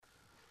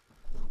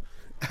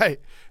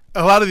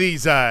a lot of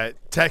these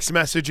text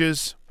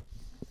messages,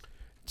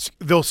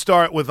 they'll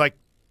start with like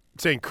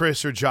saying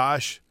Chris or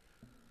Josh.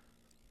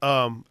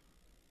 The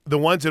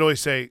ones that always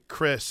say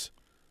Chris,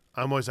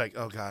 I'm always like,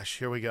 oh gosh,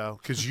 here we go.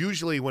 Because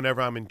usually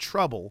whenever I'm in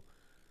trouble,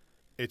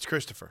 it's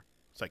Christopher.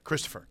 It's like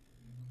Christopher.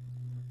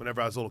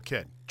 Whenever I was a little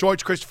kid,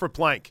 George Christopher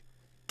Plank,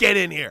 get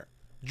in here.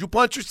 Did you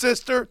punch your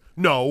sister?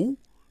 No,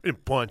 I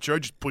didn't punch her. I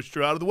just pushed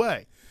her out of the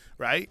way.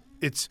 Right?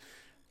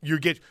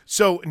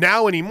 So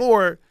now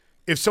anymore,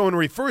 if someone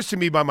refers to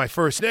me by my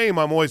first name,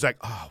 I'm always like,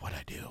 oh, what'd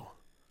I do?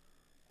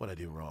 What'd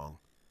I do wrong?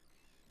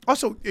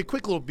 Also, a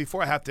quick little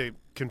before I have to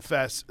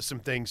confess some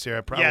things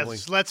here.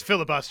 Yes, let's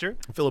filibuster.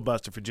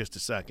 Filibuster for just a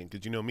second,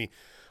 because you know me.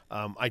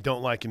 I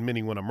don't like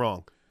admitting when I'm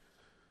wrong.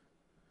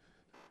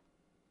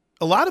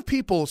 A lot of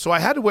people, so I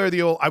had to wear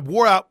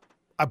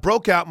I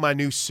broke out my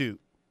new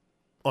suit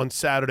on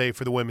Saturday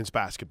for the women's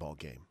basketball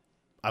game.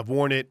 I've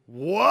worn it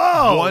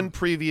one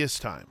previous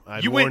time.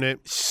 You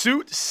went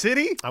Suit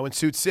City? I went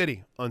Suit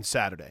City on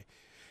Saturday.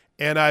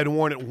 And I had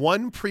worn it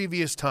one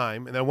previous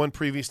time, and that one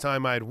previous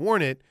time I had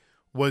worn it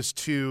was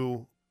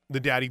to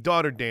the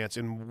daddy-daughter dance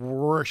in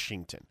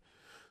Washington.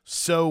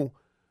 So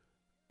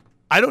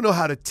I don't know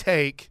how to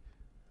take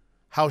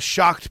how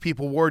shocked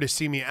people were to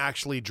see me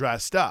actually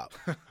dressed up.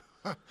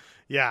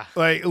 Yeah.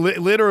 Like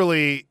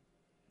literally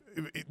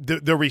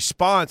the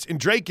response, and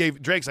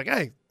Drake's like,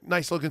 hey,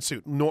 nice looking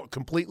suit.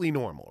 Completely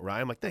normal, right?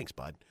 I'm like, thanks,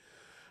 bud.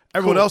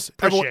 Everyone cool. else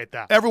appreciate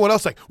that. Everyone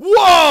else like,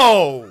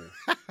 whoa!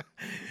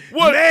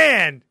 What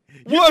man?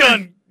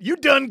 You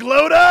done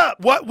glowed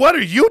up. What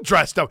are you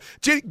dressed up?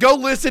 Go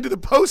listen to the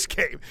post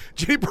game.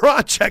 Jenny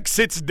Baranchek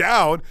sits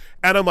down,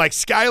 and I'm like,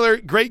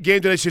 Skylar, great game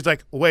today. She's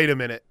like, wait a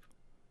minute.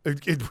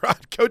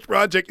 Coach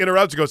Baranchek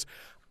interrupts and goes,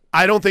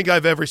 I don't think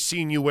I've ever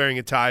seen you wearing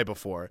a tie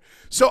before.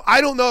 So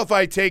I don't know if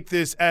I take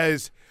this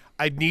as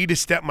I need to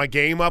step my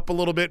game up a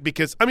little bit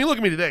because, I mean, look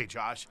at me today,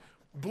 Josh.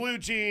 Blue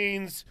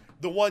jeans,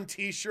 the one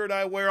T-shirt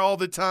I wear all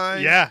the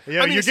time. Yeah.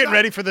 I mean, you're getting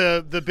ready for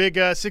the big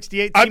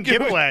 68-team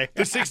giveaway.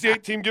 The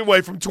 68-team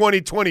giveaway from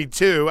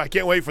 2022. I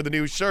can't wait for the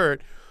new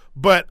shirt.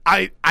 But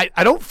I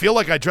don't feel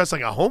like I dress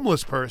like a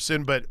homeless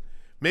person, but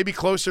maybe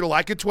closer to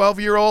like a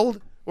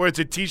 12-year-old. Where it's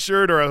a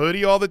T-shirt or a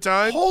hoodie all the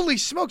time. Holy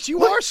smokes,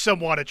 you are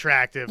somewhat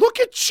attractive.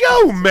 Look at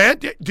you, man.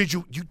 Did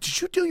you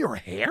do your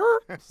hair?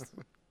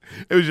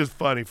 It was just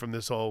funny from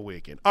this whole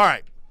weekend. All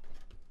right.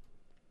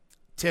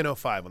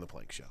 10:05 on the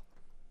Plank Show.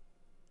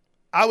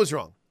 I was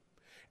wrong.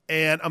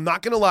 And I'm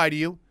not going to lie to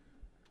you.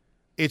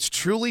 It's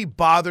truly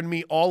bothered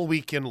me all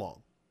weekend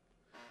long.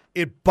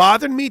 It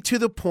bothered me to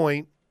the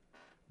point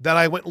that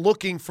I went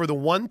looking for the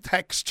one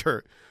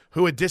texter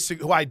who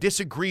I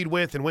disagreed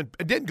with and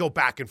didn't go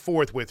back and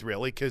forth with,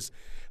 really, because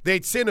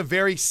they'd sent a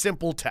very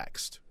simple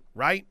text,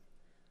 right?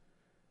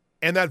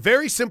 And that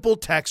very simple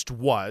text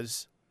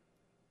was,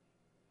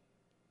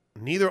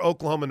 neither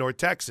Oklahoma nor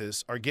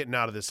Texas are getting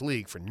out of this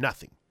league for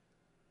nothing.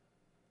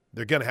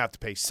 They're going to have to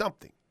pay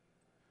something.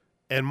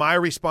 And my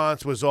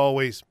response was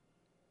always,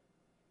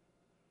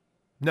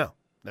 no,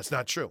 that's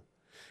not true.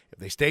 If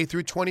they stay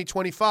through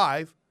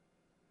 2025,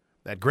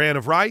 that grant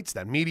of rights,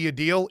 that media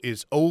deal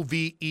is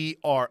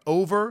OVER,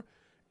 over,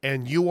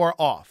 and you are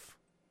off.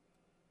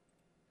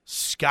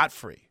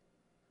 Scot-free.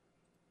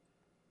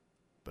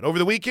 But over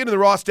the weekend in the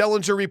Ross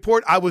Dellinger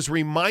report, I was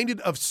reminded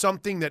of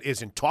something that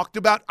isn't talked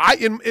about.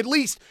 At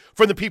least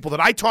from the people that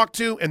I talk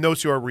to and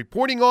those who are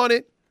reporting on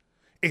it,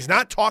 is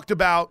not talked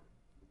about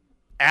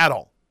at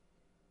all.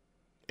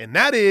 And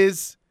that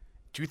is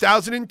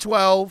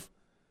 2012,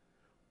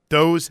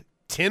 those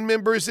 10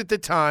 members at the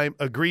time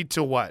agreed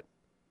to what?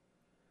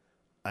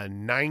 A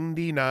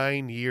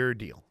 99-year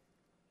deal.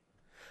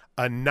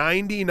 A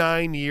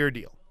 99-year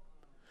deal.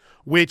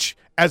 Which,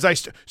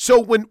 so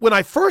when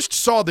I first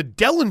saw the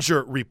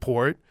Dellinger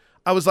report,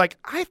 I was like,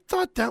 I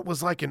thought that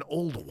was like an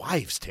old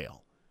wives'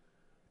 tale.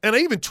 And I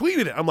even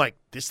tweeted it. I'm like,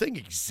 this thing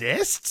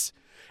exists?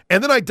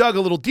 And then I dug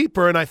a little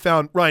deeper and I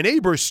found Ryan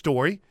Aber's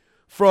story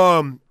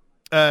from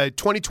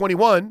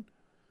 2021,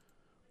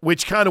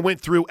 which kind of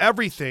went through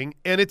everything,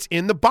 and it's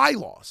in the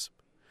bylaws.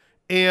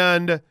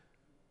 And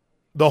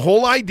the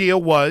whole idea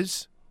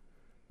was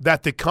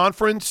that the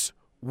conference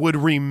would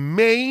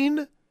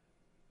remain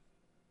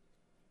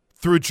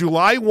through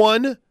July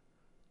 1,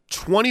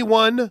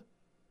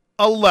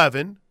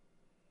 2111.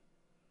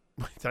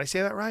 Did I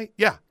say that right?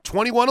 Yeah,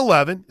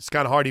 2111. It's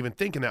kind of hard even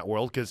thinking that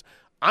world because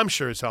I'm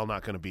sure as hell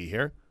not going to be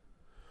here.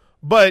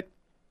 But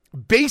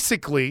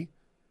basically,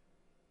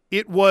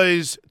 it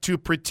was to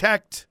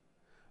protect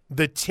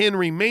the 10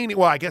 remaining,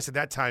 well, I guess at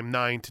that time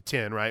 9 to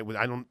 10, right?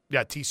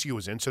 TCU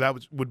was in, so that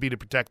would be to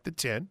protect the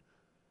 10.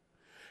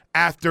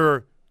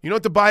 After, you know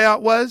what the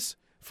buyout was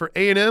for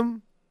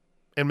A&M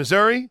and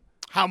Missouri?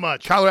 How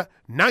much? Colorado,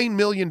 $9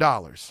 million.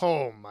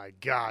 Oh, my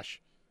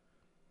gosh.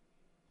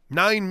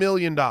 $9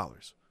 million.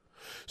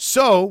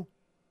 So,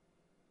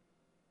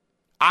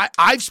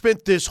 I've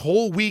spent this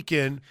whole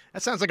weekend.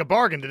 That sounds like a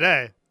bargain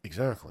today.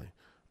 Exactly.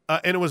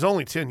 And it was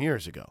only 10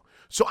 years ago.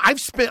 So I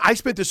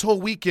spent this whole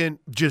weekend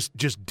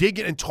just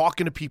digging and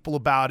talking to people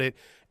about it,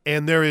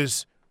 and there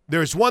is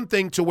there's one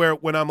thing to where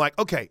when I'm like,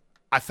 okay,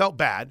 I felt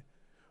bad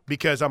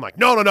because I'm like,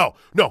 no,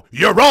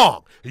 you're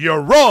wrong.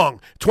 You're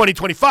wrong.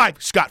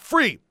 2025,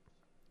 scot-free.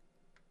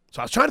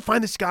 So I was trying to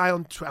find this guy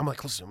on Twitter. I'm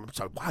like, listen, I'm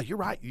sorry. Wow, you're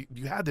right.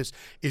 You had this.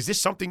 Is this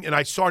something? And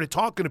I started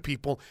talking to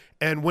people,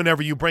 and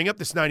whenever you bring up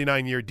this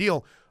 99-year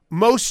deal,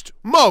 most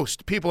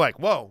people are like,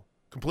 whoa,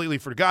 completely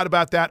forgot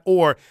about that.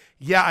 Or,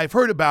 yeah, I've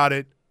heard about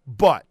it,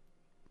 but.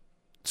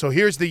 So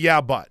here's the yeah,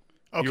 but.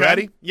 Okay. You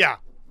ready? Yeah.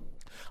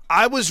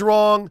 I was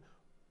wrong,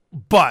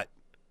 but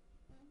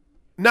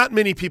not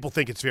many people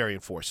think it's very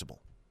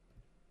enforceable.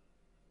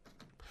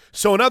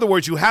 So in other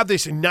words, you have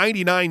this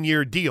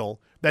 99-year deal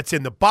that's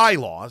in the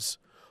bylaws,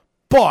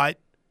 but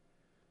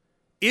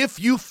if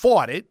you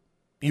fought it,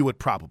 you would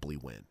probably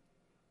win.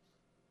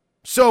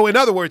 So in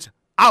other words,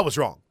 I was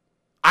wrong.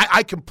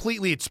 I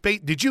completely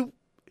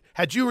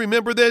had you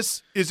remember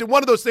this? Is it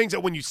one of those things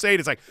that when you say it,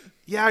 it's like,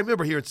 yeah, I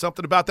remember hearing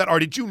something about that? Or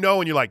did you know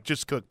and you're like,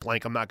 just cook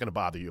plank, I'm not going to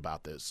bother you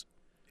about this?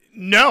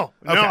 No.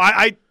 Okay.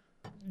 I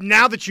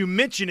now that you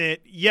mention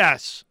it,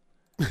 yes.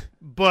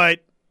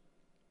 But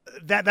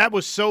that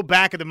was so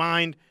back of the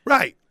mind.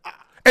 Right.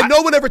 And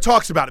no one ever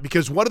talks about it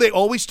because what do they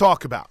always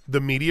talk about?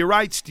 The media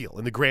rights deal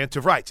and the grant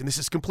of rights. And this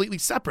is completely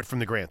separate from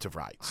the grant of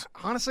rights.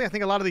 Honestly, I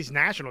think a lot of these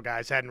national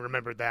guys hadn't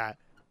remembered that.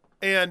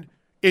 And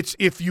it's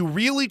if you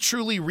really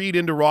truly read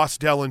into Ross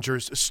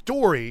Dellinger's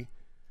story,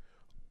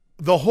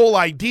 the whole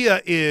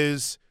idea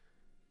is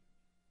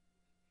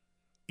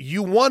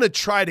you want to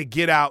try to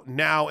get out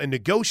now and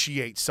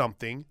negotiate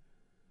something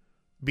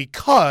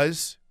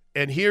because,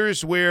 and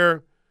here's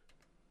where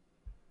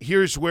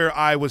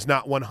I was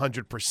not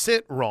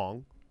 100%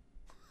 wrong,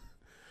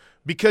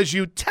 because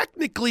you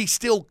technically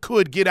still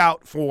could get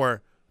out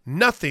for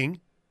nothing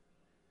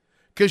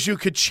because you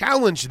could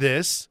challenge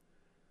this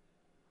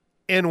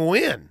and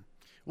win.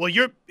 Well,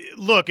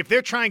 if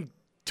they're trying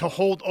to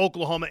hold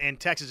Oklahoma and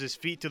Texas's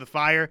feet to the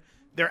fire,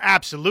 they're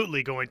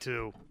absolutely going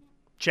to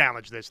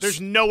challenge this. There's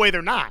no way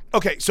they're not.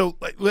 Okay, so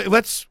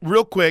let's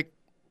real quick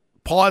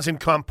pause and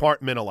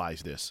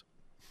compartmentalize this.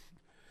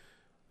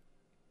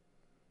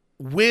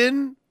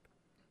 When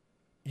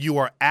you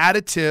are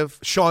additive,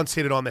 Sean's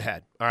hit it on the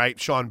head. All right,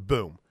 Sean,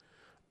 boom.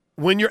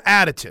 When you're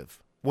additive,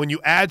 when you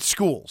add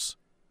schools,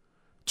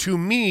 to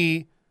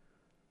me,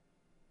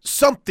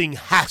 something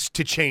has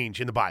to change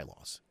in the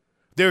bylaws.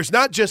 There's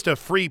not just a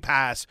free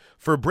pass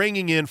for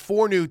bringing in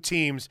 4 new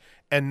teams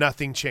and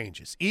nothing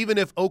changes. Even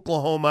if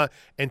Oklahoma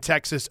and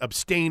Texas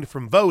abstained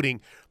from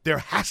voting, there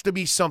has to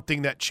be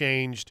something that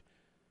changed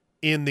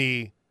in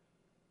the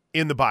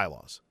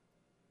bylaws,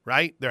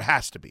 right? There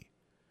has to be.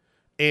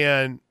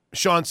 And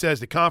Sean says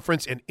the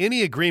conference and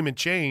any agreement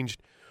changed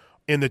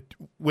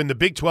when the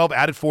Big 12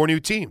 added 4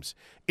 new teams.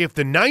 If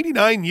the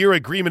 99-year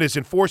agreement is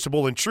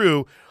enforceable and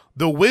true,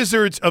 the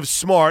Wizards of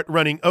Smart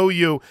running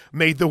OU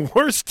made the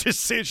worst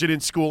decision in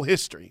school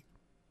history,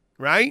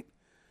 right?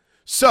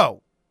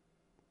 So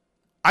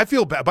I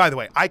feel bad. By the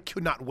way, I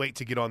could not wait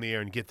to get on the air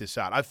and get this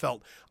out. I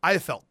felt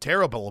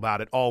terrible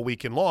about it all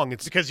weekend long.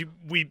 It's because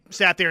we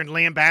sat there and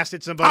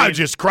lambasted somebody. I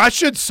just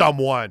crushed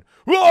someone.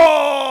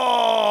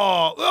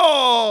 Whoa!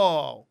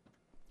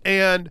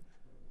 And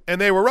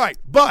they were right.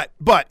 But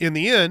in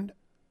the end,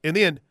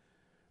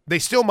 they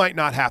still might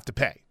not have to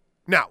pay.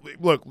 Now,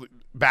 look,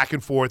 back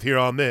and forth here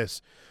on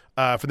this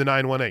for the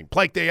 918.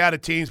 Plank, they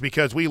added teams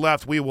because we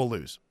left, we will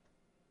lose.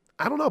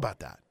 I don't know about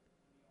that.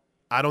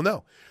 I don't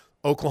know.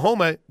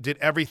 Oklahoma did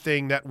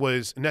everything that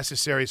was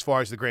necessary as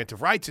far as the grant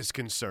of rights is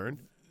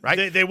concerned,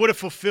 right? They would have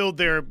fulfilled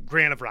their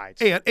grant of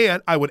rights.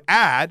 And I would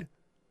add,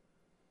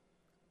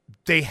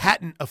 they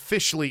hadn't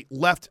officially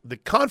left the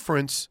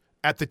conference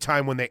at the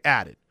time when they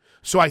added.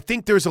 So I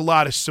think there's a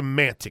lot of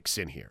semantics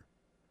in here.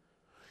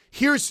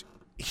 Here's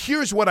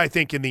what I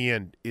think in the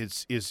end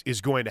is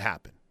going to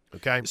happen,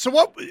 okay? So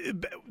what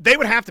they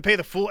would have to pay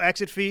the full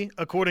exit fee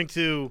according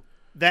to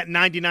that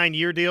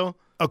 99-year deal?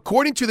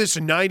 According to this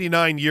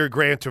 99-year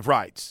grant of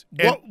rights.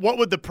 What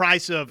would the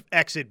price of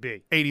exit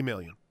be? $80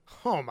 million.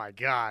 Oh, my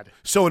God.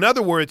 So, in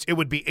other words, it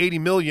would be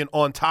 $80 million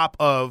on top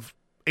of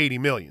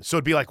 $80 million. So,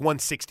 it'd be like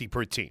 $160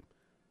 per team.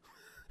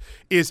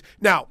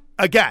 Now,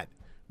 again,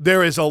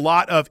 there is a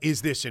lot of,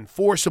 is this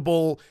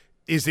enforceable?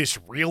 Is this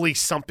really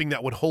something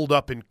that would hold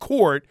up in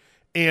court?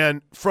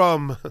 And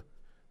from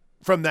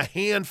the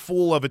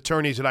handful of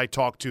attorneys that I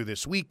talked to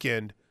this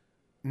weekend,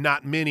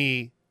 not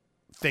many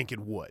think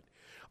it would.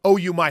 Oh,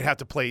 you might have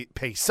to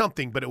pay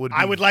something, but it would be.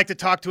 I would like to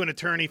talk to an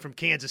attorney from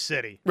Kansas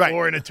City. Right.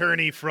 Or an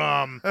attorney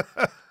from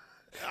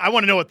 – I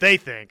want to know what they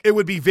think. It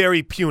would be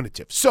very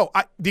punitive. So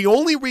the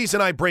only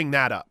reason I bring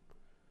that up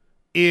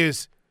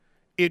is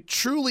it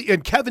truly –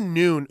 and Kevin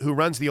Noon, who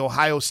runs the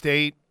Ohio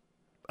State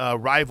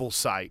rival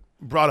site,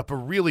 brought up a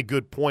really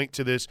good point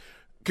to this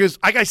because,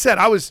 like I said,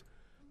 I was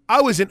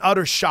in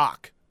utter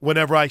shock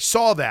whenever I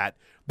saw that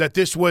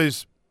this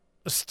was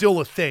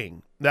still a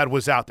thing that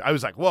was out there. I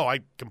was like, whoa, I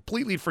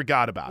completely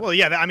forgot about it. Well,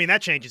 yeah,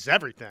 that changes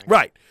everything.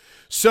 Right.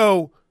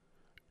 So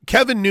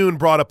Kevin Noon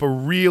brought up a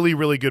really,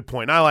 really good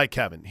point. I like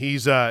Kevin.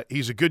 He's a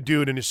good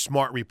dude and a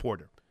smart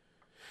reporter.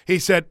 He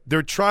said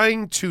they're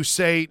trying to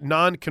say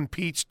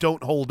non-competes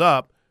don't hold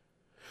up.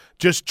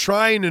 just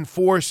try and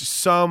enforce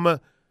some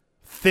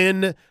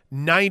thin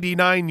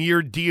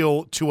 99-year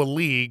deal to a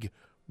league.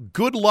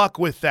 Good luck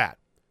with that.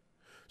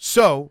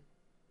 So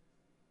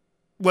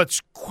let's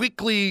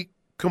quickly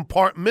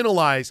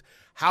compartmentalize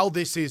how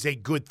this is a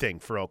good thing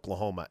for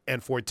Oklahoma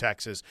and for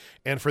Texas.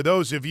 And for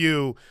those of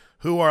you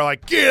who are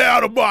like, get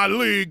out of my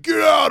league,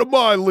 get out of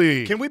my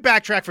league. Can we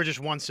backtrack for just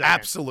 1 second?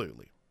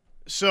 Absolutely.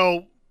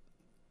 So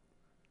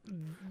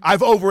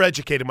I've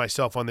overeducated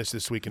myself on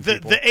this weekend,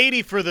 people. the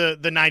 80 for the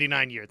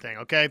 99-year thing,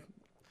 okay?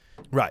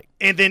 Right.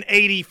 And then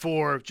 80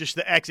 for just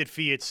the exit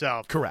fee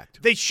itself.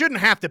 Correct. They shouldn't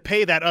have to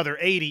pay that other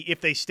 80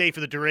 if they stay for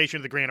the duration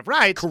of the grant of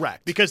rights.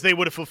 Correct. Because they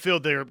would have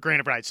fulfilled their grant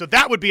of rights. So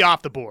that would be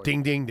off the board.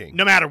 Ding, ding, ding.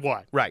 No matter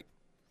what. Right.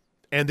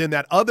 And then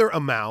that other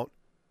amount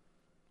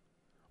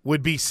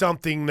would be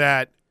something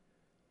that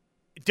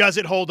does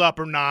it hold up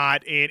or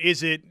not? And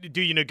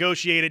do you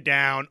negotiate it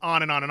down?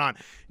 On and on and on.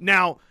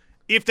 Now,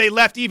 if they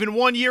left even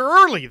 1 year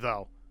early,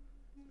 though,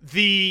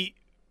 the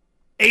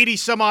 80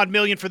 some odd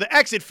million for the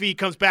exit fee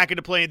comes back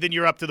into play, and then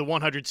you're up to the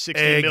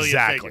 160 million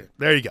exactly. figure.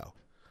 There you go.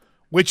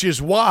 Which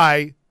is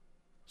why,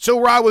 so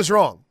where I was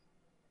wrong,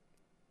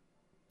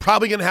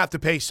 probably going to have to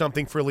pay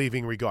something for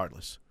leaving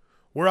regardless.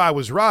 Where I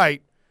was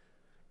right,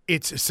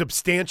 it's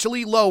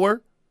substantially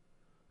lower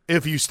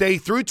if you stay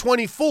through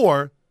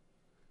 24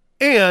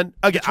 and,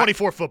 again,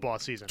 24 football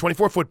season.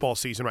 24 football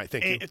season, right,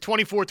 thank you.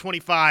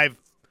 24-25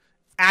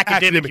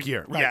 academic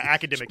year. Right. Yeah,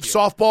 academic year.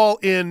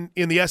 Softball in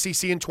the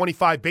SEC in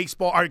 25,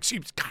 baseball, or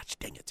excuse, gosh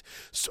dang it.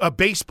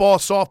 Baseball,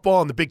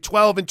 softball in the Big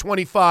 12 in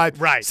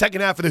 25. Right. Second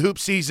half of the hoop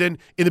season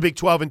in the Big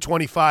 12 in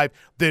 25.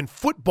 Then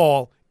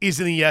football is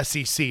in the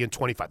SEC in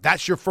 25.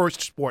 That's your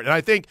first sport. And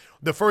I think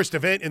the first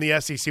event in the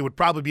SEC would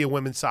probably be a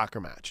women's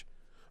soccer match.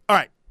 All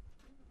right.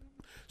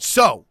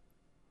 So,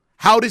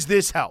 how does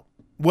this help?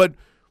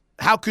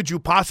 How could you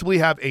possibly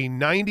have a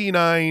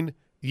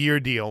 99-year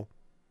deal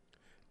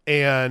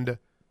and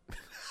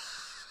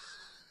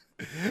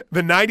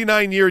the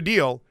 99-year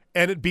deal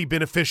and it be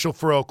beneficial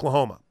for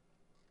Oklahoma?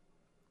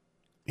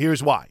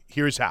 Here's why.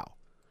 Here's how.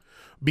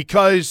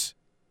 Because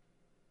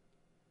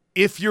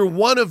if you're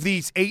one of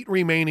these 8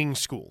 remaining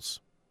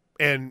schools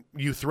and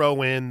you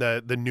throw in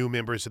the new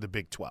members of the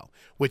Big 12,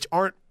 which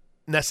aren't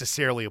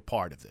necessarily a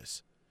part of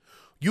this,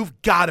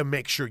 you've got to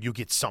make sure you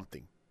get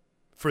something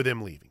for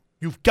them leaving.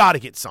 You've got to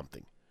get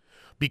something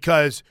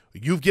because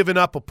you've given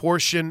up a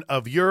portion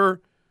of your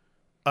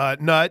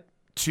nut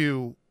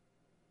to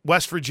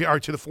West Virginia or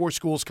to the 4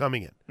 schools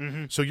coming in.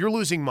 Mm-hmm. So you're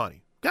losing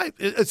money.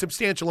 A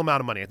substantial amount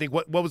of money. I think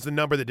what was the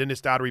number that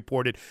Dennis Dowd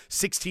reported?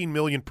 $16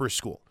 million per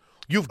school.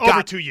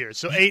 Over 2 years,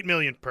 so $8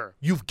 million per.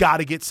 You've got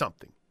to get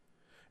something.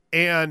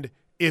 And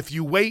if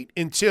you wait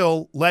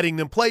until letting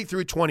them play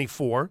through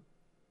 24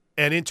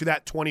 and into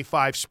that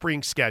 25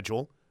 spring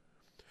schedule,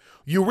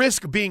 you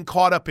risk being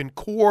caught up in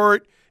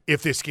court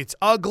if this gets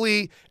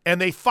ugly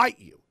and they fight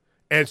you.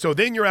 And so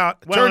then you're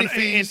out attorney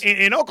fees.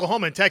 In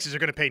Oklahoma and Texas are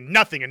going to pay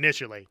nothing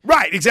initially.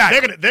 Right,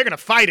 exactly. They're going to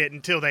fight it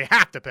until they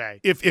have to pay.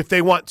 If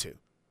they want to.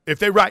 If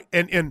they right.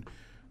 And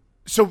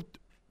so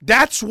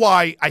that's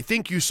why I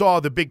think you saw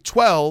the Big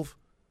 12,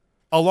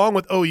 along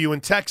with OU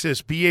and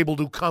Texas, be able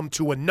to come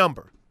to a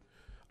number.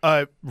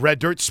 Red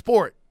Dirt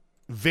Sport,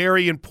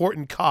 very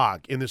important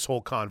cog in this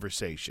whole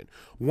conversation.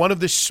 One of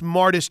the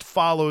smartest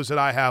follows that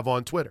I have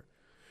on Twitter.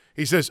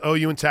 He says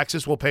OU and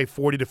Texas will pay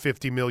 $40 to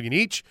 $50 million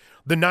each.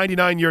 The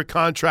 99-year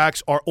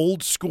contracts are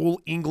old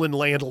school England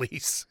land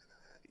lease.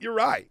 You're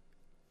right.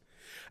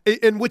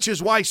 And which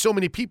is why so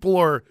many people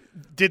are.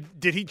 Did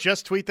he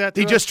just tweet that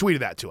to us? He just tweeted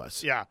that to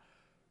us. Yeah.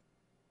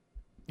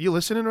 You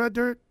listening, Red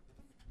Dirt?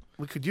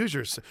 We could use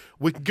your.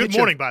 Good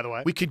morning, by the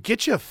way. We could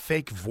get you a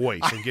fake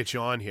voice and get you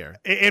on here.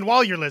 And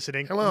while you're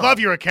listening, hello. Love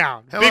your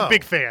account. Hello.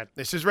 Big fan.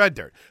 This is Red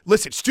Dirt.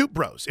 Listen, Stoop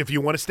Bros, if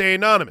you want to stay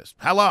anonymous,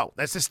 hello.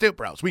 That's the Stoop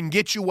Bros. We can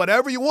get you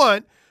whatever you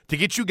want to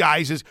get you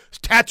guys as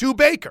Tattoo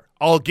Baker.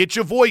 I'll get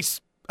you voice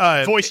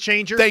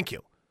changer. Thank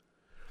you.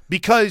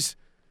 Because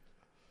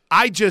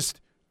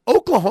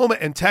Oklahoma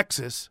and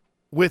Texas,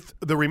 with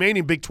the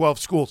remaining Big 12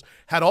 schools,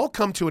 had all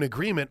come to an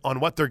agreement on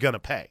what they're going to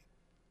pay.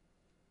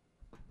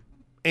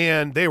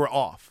 And they were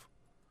off.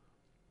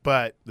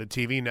 But the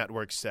TV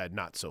network said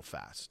not so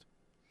fast.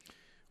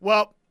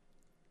 Well,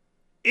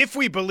 if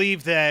we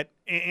believe that,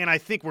 and I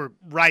think we're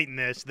right in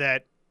this,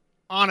 that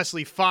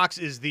honestly Fox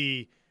is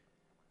the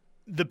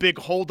big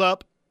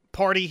holdup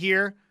party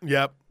here.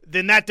 Yep.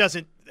 Then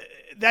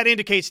that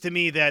indicates to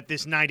me that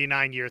this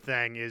 99-year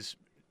thing is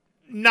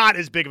not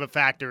as big of a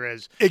factor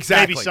as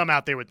maybe some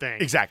out there would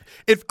think. Exactly.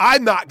 If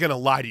I'm not going to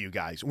lie to you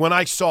guys, when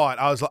I saw it,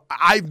 I was like,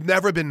 I've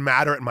never been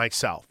madder at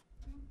myself.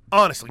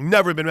 Honestly,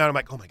 never been mad. I'm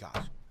like, oh my gosh,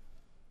 I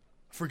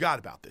forgot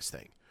about this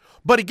thing.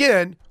 But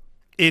again,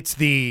 it's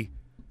the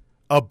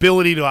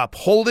ability to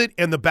uphold it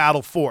and the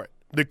battle for it.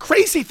 The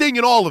crazy thing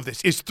in all of this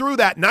is through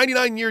that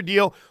 99-year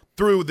deal,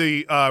 through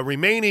the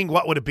remaining,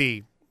 what would it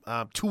be,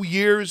 2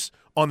 years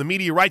on the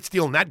media rights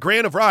deal and that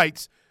grant of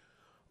rights,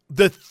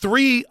 the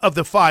 3 of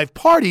the 5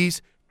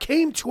 parties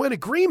came to an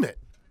agreement.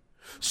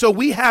 So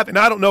we have, and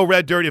I don't know,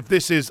 Red Dirt, if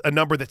this is a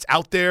number that's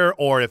out there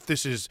or if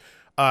this is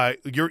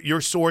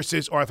your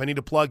sources, or if I need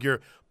to plug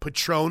your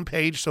Patreon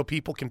page so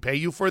people can pay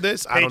you for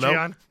this. I don't know.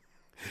 Patreon.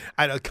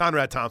 I know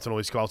Conrad Thompson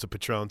always calls it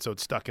Patron, so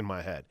it's stuck in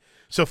my head.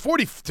 So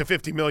 $40 to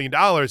 $50 million,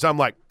 I'm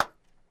like,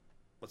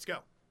 let's go,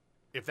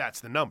 if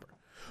that's the number.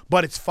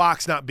 But it's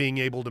Fox not being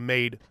able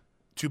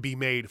to be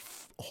made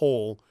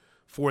whole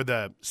for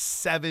the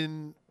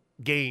 7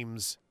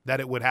 games that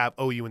it would have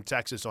OU and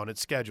Texas on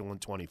its schedule in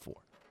 24.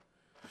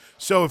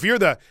 So if you're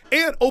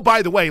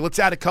by the way, let's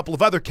add a couple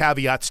of other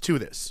caveats to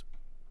this,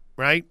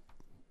 right?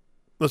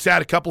 Let's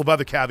add a couple of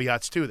other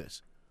caveats to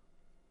this,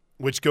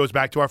 which goes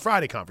back to our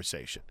Friday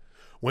conversation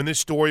when this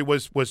story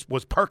was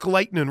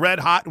percolating and red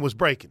hot and was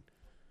breaking.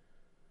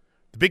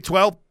 The Big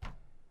 12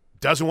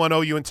 doesn't want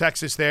OU and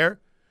Texas there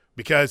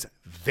because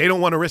they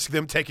don't want to risk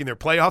them taking their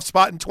playoff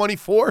spot in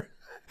 24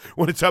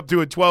 when it's up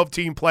to a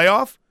 12-team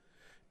playoff.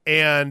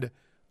 And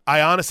I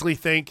honestly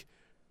think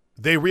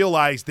they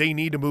realize they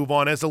need to move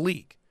on as a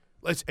league.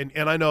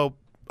 And I know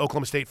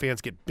Oklahoma State fans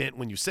get bent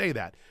when you say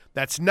that.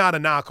 That's not a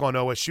knock on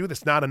OSU.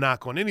 That's not a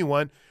knock on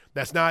anyone.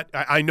 That's not –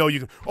 I know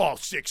you –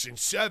 6 and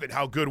 7.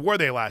 How good were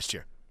they last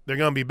year? They're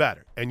going to be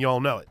better, and you all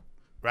know it,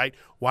 right?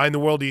 Why in the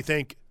world do you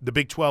think the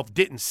Big 12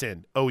 didn't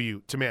send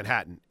OU to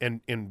Manhattan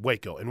and in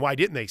Waco? And why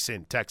didn't they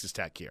send Texas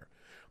Tech here?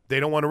 They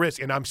don't want to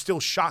risk. And I'm still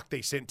shocked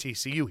they sent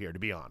TCU here, to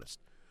be honest.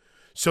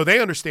 So they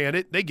understand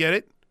it. They get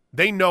it.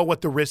 They know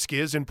what the risk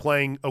is in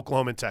playing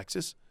Oklahoma and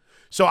Texas.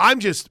 So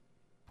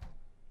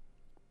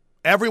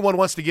everyone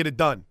wants to get it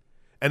done.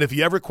 And if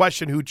you ever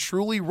question who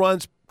truly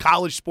runs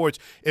college sports,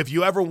 if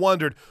you ever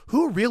wondered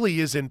who really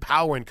is in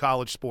power in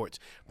college sports,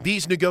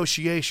 these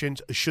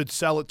negotiations should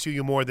sell it to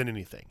you more than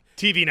anything.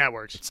 TV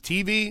networks. It's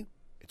TV.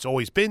 It's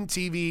always been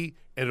TV,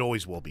 and it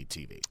always will be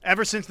TV.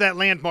 Ever since that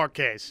Landmark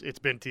case, it's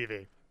been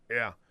TV.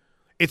 Yeah.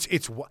 It's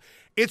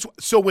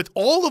so with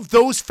all of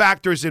those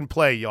factors in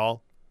play,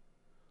 y'all,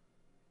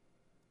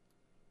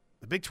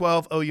 the Big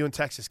 12, OU, and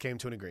Texas came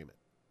to an agreement,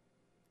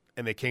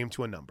 and they came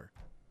to a number.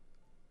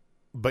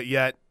 But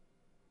yet,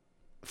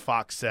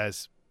 Fox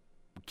says,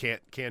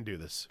 can't do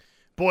this.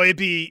 Boy,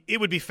 it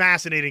would be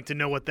fascinating to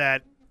know what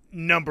that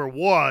number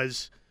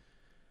was.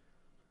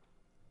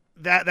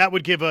 That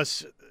would give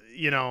us,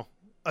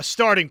 a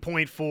starting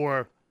point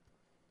for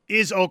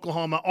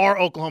are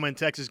Oklahoma and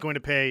Texas going to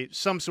pay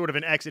some sort of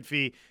an exit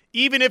fee,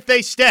 even if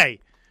they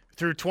stay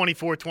through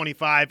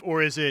 24-25,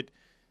 or is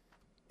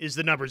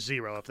the number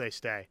 0 if they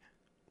stay?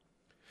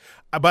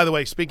 By the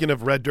way, speaking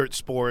of Red Dirt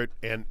Sport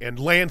and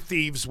land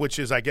thieves, which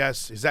is, I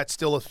guess, is that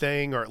still a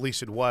thing, or at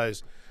least it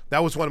was?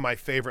 That was one of my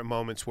favorite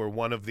moments where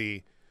one of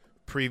the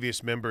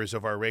previous members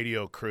of our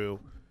radio crew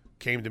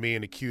came to me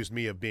and accused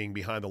me of being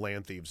behind the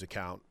land thieves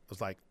account. I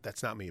was like,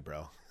 that's not me,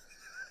 bro.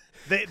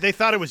 They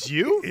thought it was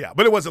you? Yeah,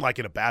 but it wasn't like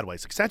in a bad way.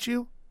 It's like, is that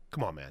you?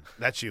 Come on, man.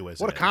 That's you,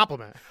 isn't it? What a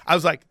compliment. I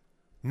was like,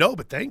 no,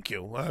 but thank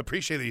you. I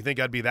appreciate that you think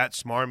I'd be that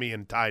smarmy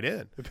and tied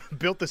in.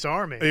 Built this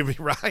army.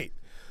 Right.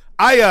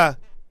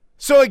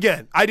 So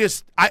again,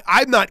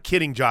 I'm not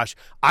kidding, Josh.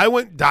 I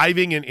went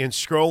diving and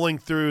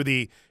scrolling through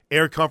the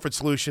Air Comfort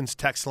Solutions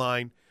text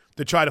line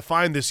to try to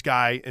find this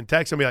guy and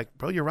text him and be like,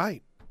 bro, you're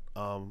right.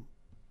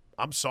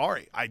 I'm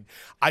sorry.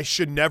 I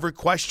should never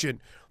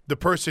question the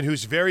person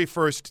whose very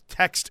first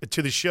text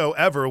to the show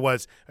ever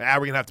was, we're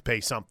going to have to pay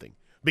something,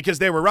 because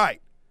they were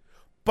right.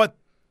 But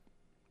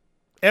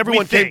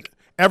everyone came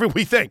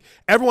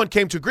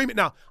to agreement.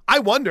 Now, I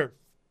wonder,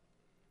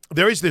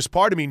 there is this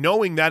part of me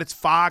knowing that it's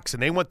Fox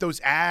and they want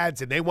those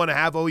ads and they want to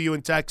have OU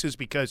in Texas,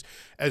 because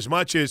as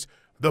much as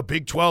the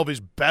Big 12 is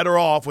better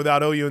off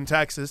without OU in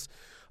Texas,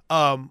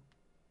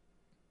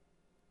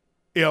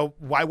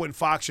 why wouldn't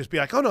Fox just be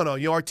like, oh, no,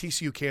 our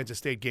TCU Kansas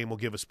State game will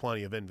give us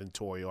plenty of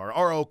inventory, or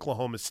our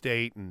Oklahoma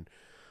State and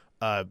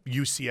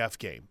UCF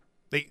game.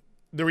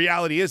 The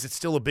reality is it's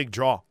still a big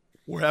draw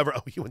wherever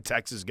OU and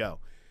Texas go.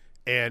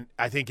 And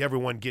I think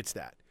everyone gets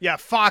that. Yeah,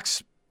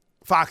 Fox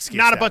gets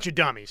not that. A bunch of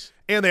dummies.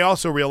 And they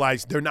also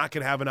realize they're not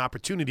going to have an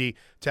opportunity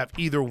to have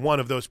either one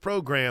of those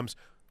programs,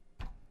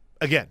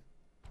 again,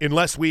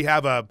 unless we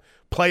have a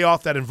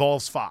playoff that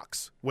involves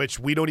Fox, which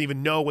we don't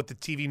even know what the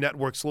TV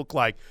networks look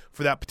like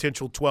for that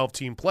potential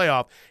 12-team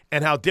playoff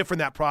and how different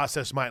that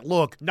process might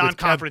look.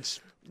 Non-conference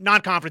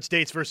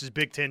states versus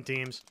Big Ten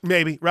teams.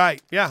 Maybe,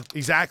 right. Yeah,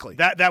 exactly.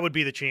 That would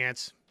be the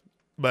chance.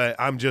 But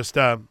I'm just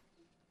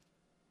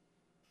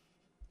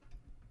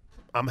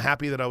I'm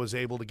happy that I was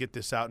able to get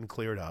this out and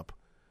clear it up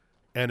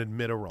and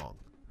admit a wrong,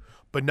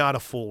 but not a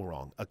full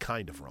wrong, a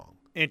kind of wrong.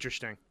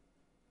 Interesting.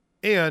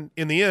 And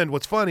in the end,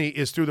 what's funny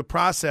is through the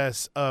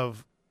process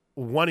of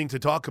wanting to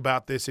talk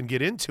about this and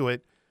get into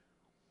it,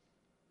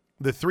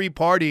 the three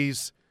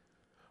parties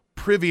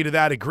privy to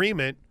that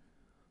agreement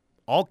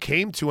all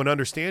came to an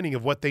understanding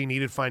of what they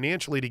needed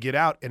financially to get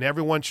out, and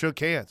everyone shook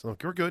hands.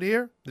 Look, we're good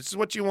here. This is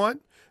what you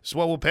want. This is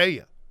what we'll pay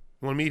you.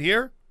 You want to meet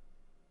here?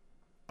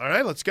 All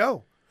right, let's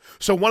go.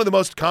 So one of the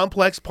most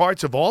complex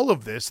parts of all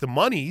of this, the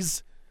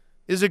monies,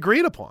 is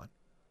agreed upon.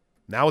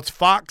 Now it's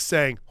Fox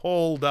saying,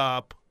 hold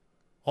up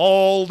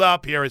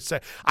here.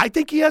 I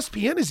think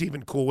ESPN is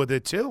even cool with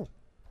it too.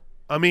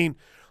 I mean,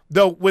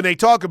 though when they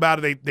talk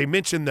about it, they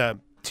mention the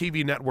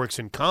TV networks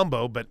in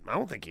combo, but I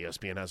don't think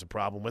ESPN has a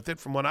problem with it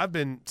from what I've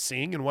been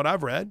seeing and what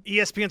I've read.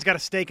 ESPN's got a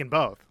stake in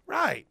both.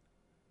 Right.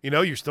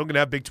 You're still going to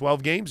have Big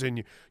 12 games,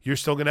 and you're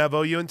still going to have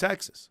OU in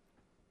Texas.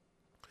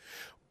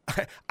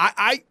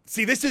 I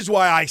see, this is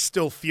why I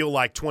still feel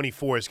like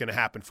 24 is going to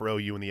happen for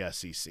OU in the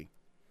SEC.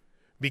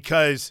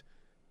 Because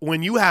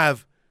when you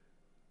have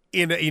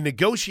in a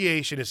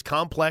negotiation as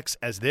complex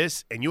as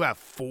this, and you have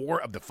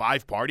 4 of the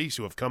 5 parties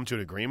who have come to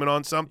an agreement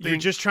on something, You're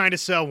just trying to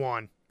sell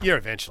one. You're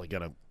eventually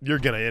you're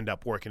gonna end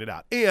up working it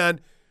out. And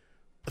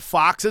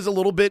Fox is a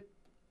little bit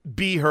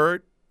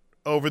hurt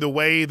over the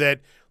way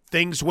that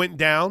things went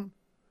down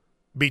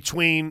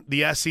between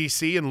the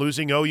SEC and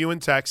losing OU in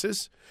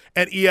Texas,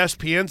 and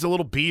ESPN's a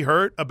little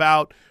hurt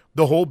about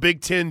the whole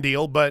Big Ten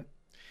deal, but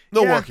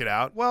they'll work it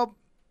out. Well,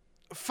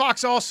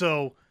 Fox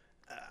also,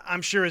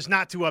 I'm sure, is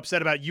not too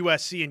upset about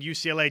USC and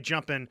UCLA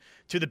jumping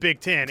to the Big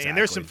Ten. Exactly. And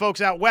there's some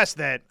folks out west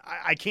that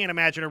I can't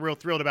imagine are real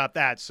thrilled about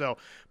that. So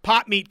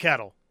pot, meat,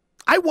 kettle.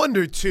 I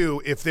wonder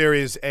too if there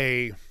is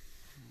a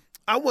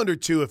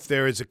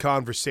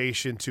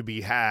conversation to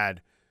be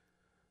had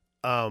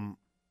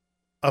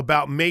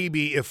about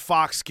maybe if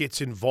Fox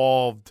gets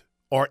involved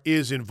or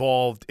is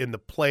involved in the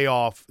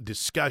playoff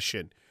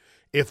discussion,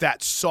 if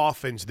that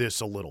softens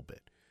this a little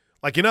bit.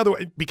 Like, in other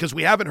words, because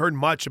we haven't heard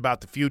much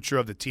about the future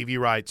of the TV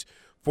rights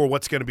for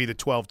what's going to be the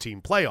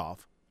 12-team playoff,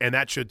 and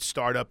that should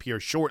start up here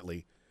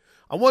shortly.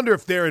 I wonder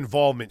if their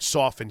involvement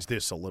softens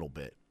this a little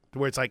bit,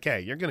 where it's like,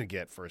 hey, you're going to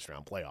get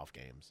first-round playoff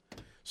games.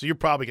 So you're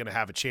probably going to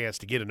have a chance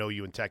to get an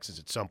OU in Texas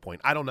at some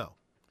point. I don't know.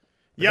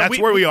 But that's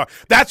where we are.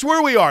 That's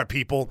where we are,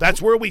 people.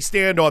 That's where we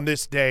stand on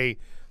this day.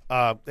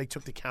 They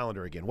took the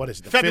calendar again. What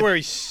is it?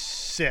 February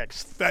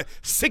 6th.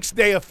 6th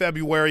day of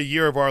February,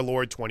 year of our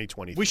Lord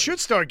 2023. We should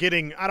start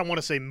getting, I don't want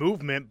to say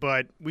movement,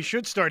 but we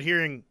should start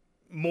hearing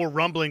more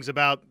rumblings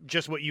about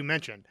just what you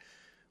mentioned.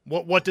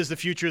 What does the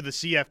future of the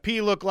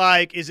CFP look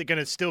like? Is it going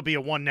to still be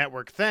a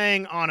one-network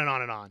thing? On and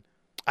on and on.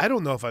 I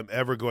don't know if I'm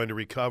ever going to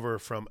recover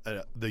from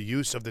the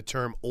use of the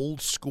term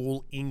old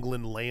school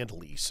England land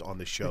lease on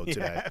the show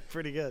today. Yeah,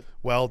 pretty good.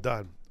 Well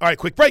done. All right,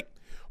 quick break.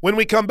 When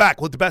we come back,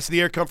 with the best of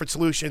the Air Comfort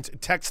Solutions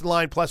text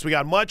line, plus we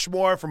got much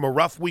more from a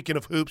rough weekend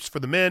of hoops for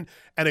the men,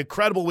 an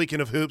incredible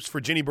weekend of hoops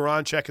for Ginny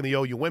Baranchek and the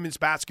OU women's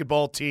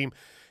basketball team,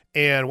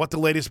 and what the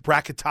latest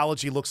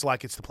bracketology looks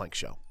like. It's the Plank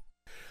Show.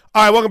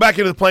 All right, welcome back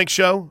into the Plank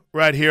Show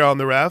right here on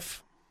the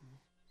Ref.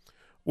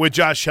 With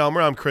Josh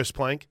Helmer, I'm Chris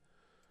Plank.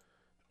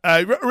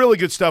 Really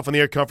good stuff on the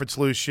Air Comfort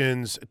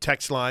Solutions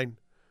text line.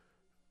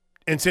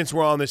 And since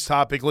we're on this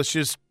topic, let's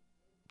just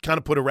kind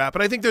of put a wrap.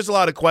 And I think there's a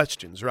lot of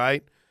questions,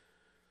 right?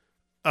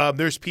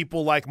 There's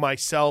people like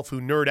myself who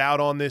nerd out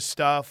on this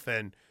stuff,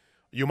 and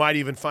you might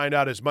even find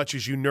out as much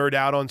as you nerd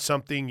out on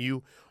something,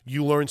 you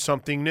learn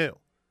something new.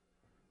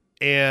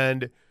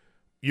 And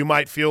you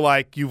might feel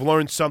like you've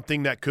learned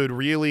something that could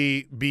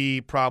really be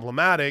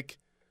problematic,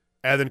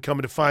 and then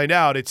coming to find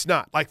out it's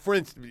not. Like, for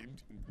instance,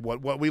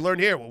 what we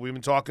learned here, what we've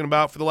been talking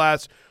about for the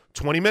last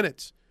 20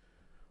 minutes.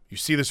 You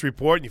see this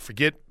report, and you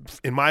forget,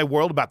 in my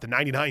world, about the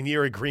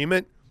 99-year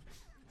agreement.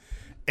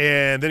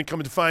 And then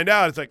coming to find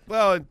out, it's like,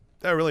 well, it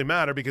doesn't really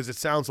matter because it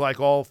sounds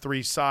like all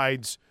 3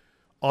 sides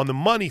on the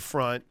money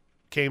front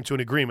came to an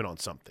agreement on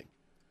something.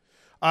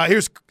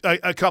 Here's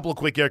a couple of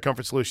quick Air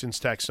Comfort Solutions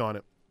texts on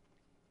it.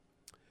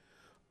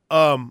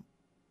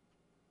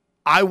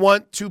 I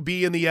want to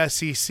be in the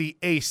SEC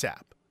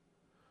ASAP.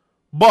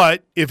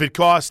 But if it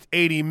costs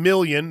 $80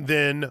 million,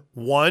 then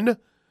 1,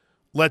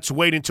 let's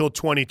wait until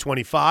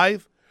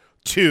 2025.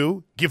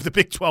 2, give the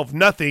Big 12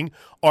 nothing.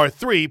 Or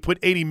 3, put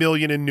 $80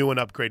 million in new and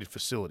upgraded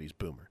facilities.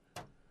 Boomer.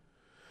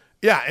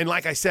 Yeah, and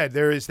like I said,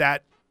 there is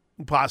that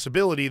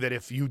possibility that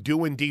if you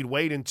do indeed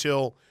wait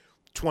until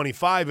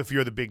 25, if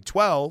you're the Big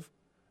 12,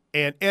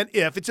 and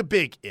if it's a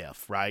big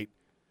if, right?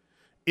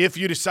 If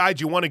you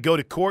decide you want to go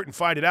to court and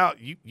fight it out,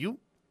 you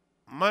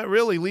might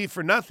really leave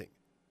for nothing.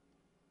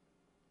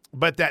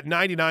 But that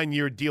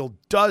 99-year deal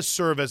does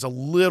serve as a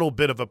little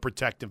bit of a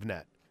protective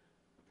net.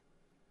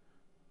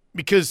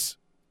 Because,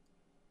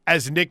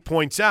 as Nick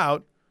points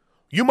out,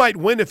 you might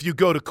win if you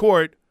go to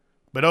court,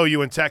 but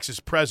OU and Texas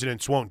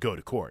presidents won't go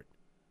to court.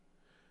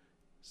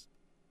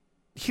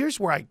 Here's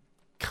where I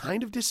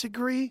kind of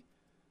disagree.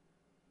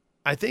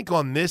 I think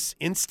on this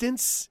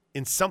instance,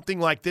 in something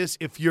like this,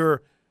 if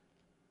you're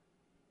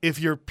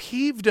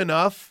peeved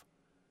enough,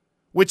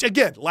 which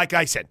again, like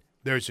I said,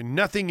 there's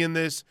nothing in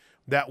this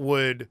that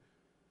would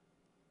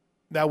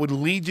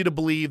lead you to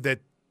believe that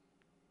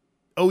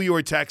OU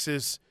or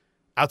Texas,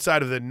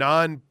 outside of the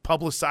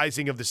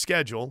non-publicizing of the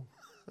schedule,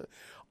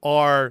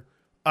 are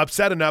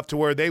upset enough to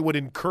where they would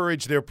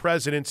encourage their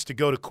presidents to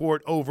go to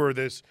court over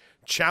this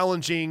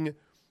challenging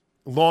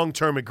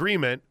long-term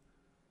agreement,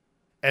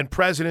 and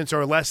presidents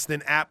are less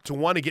than apt to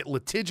want to get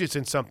litigious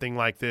in something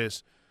like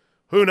this.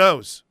 Who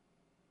knows?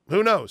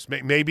 Who knows?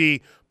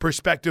 Maybe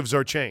perspectives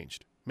are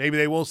changed. Maybe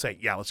they will say,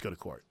 yeah, let's go to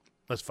court.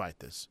 Let's fight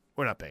this.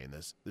 We're not paying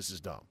this. This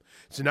is dumb.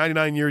 It's a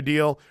 99-year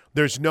deal.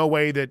 There's no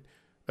way that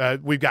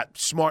we've got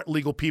smart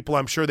legal people.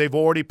 I'm sure they've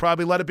already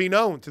probably let it be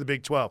known to the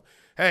Big 12.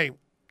 Hey,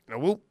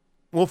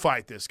 We'll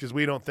fight this because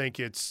we don't think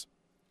it's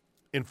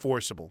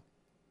enforceable.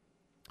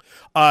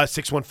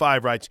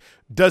 615 writes,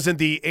 doesn't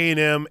the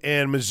A&M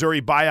and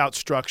Missouri buyout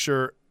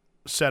structure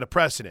set a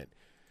precedent?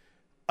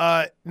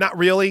 Not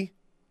really,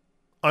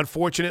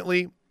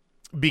 unfortunately,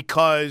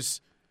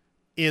 because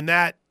in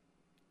that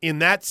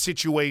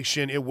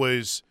situation it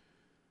was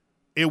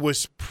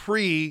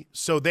pre,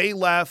 so they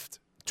left.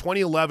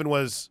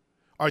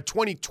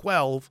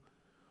 2012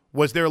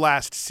 was their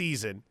last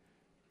season,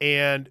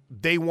 and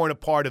they weren't a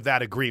part of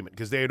that agreement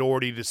because they had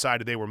already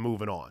decided they were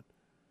moving on.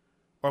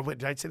 Or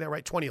did I say that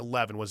right?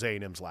 2011 was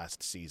A&M's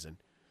last season.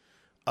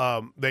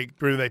 They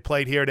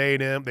played here at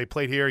A&M. They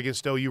played here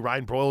against OU.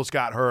 Ryan Broyles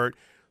got hurt.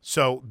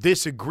 So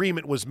this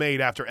agreement was made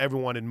after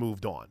everyone had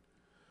moved on.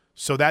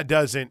 So that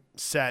doesn't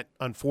set,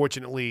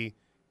 unfortunately,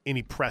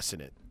 any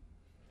precedent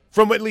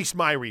from at least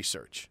my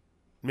research.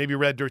 Maybe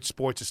Red Dirt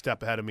Sports a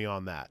step ahead of me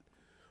on that.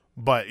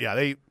 But, yeah,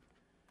 they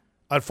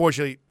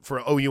unfortunately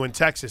for OU and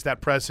Texas,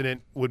 that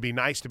precedent would be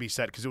nice to be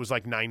set because it was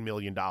like $9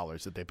 million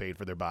that they paid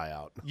for their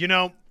buyout. You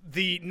know,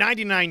 the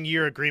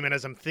 99-year agreement,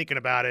 as I'm thinking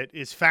about it,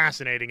 is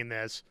fascinating in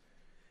this.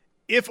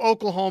 If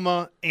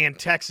Oklahoma and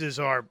Texas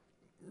are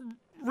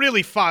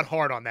really fought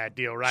hard on that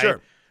deal, right?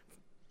 Sure.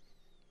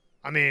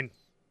 I mean,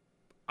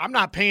 I'm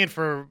not paying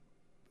for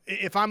 –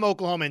 if I'm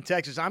Oklahoma and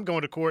Texas, I'm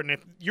going to court, and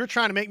if you're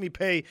trying to make me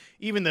pay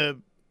even the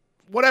 –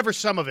 whatever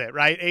sum of it,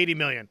 right, $80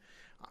 million,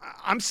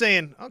 I'm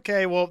saying,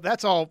 okay, well,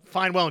 that's all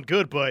fine, well, and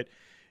good, but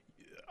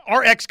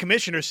our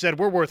ex-commissioner said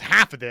we're worth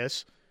half of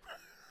this,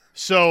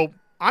 so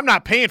I'm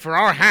not paying for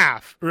our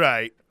half.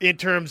 Right. In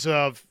terms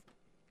of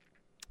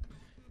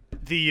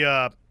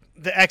the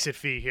exit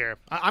fee here.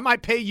 I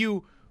might pay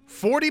you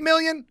 $40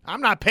 million.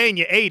 I'm not paying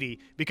you $80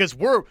 because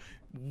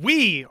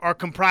we are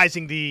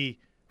comprising the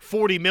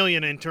 $40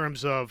 million in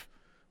terms of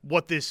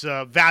what this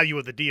value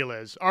of the deal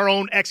is. Our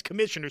own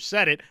ex-commissioner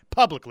said it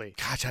publicly.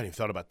 Gosh, I hadn't even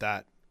thought about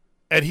that.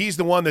 And he's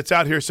the one that's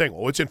out here saying,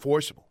 oh, it's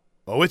enforceable.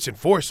 Oh, it's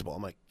enforceable.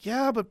 I'm like,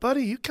 yeah, but,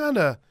 buddy, you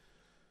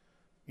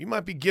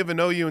might be giving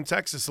OU and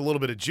Texas a little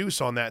bit of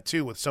juice on that,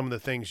 too, with some of the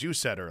things you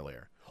said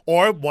earlier.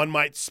 Or one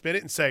might spin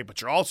it and say,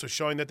 but you're also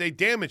showing that they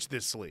damaged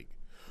this league.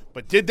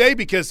 But did they?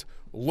 Because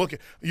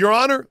Your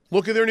Honor,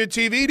 look at their new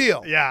TV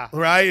deal. Yeah.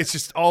 Right? It's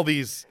just all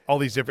these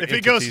different If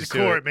it goes to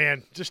court,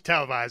 man, just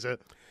televise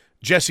it.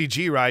 Jesse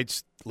G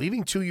writes,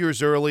 leaving 2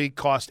 years early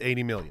cost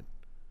 $80 million.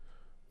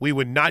 We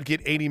would not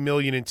get $80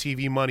 million in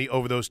TV money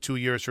over those 2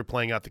 years for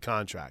playing out the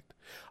contract.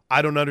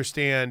 I don't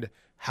understand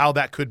how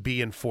that could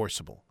be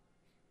enforceable.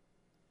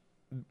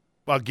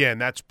 Again,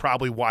 that's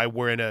probably why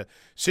we're in a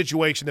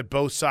situation that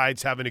both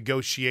sides have a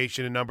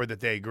negotiation, a number that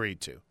they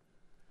agreed to.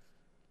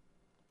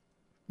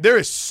 There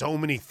is so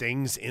many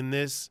things in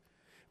this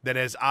that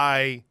as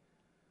I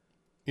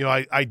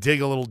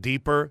dig a little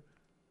deeper,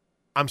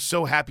 I'm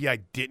so happy I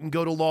didn't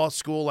go to law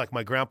school like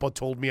my grandpa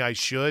told me I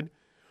should,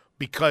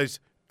 because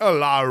a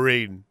lot of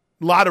reading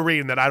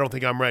that I don't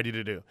think I'm ready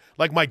to do.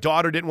 Like my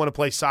daughter didn't want to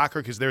play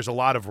soccer because there's a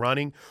lot of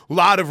running, a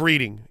lot of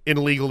reading in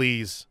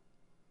legalese.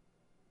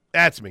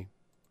 That's me.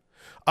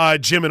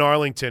 Jim in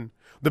Arlington.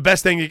 The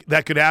best thing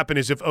that could happen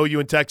is if OU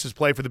and Texas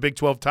play for the Big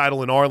 12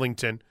 title in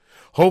Arlington.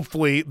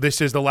 Hopefully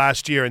this is the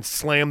last year and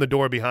slam the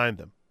door behind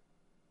them.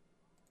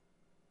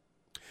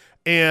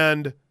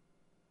 And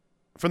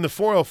from the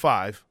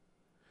 405,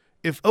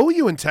 if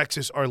OU and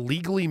Texas are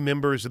legally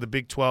members of the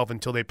Big 12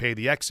 until they pay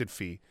the exit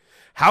fee,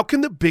 how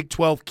can the Big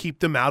 12 keep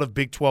them out of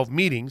Big 12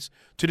 meetings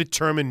to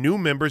determine new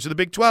members of the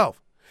Big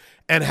 12?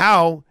 And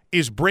how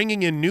is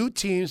bringing in new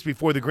teams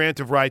before the grant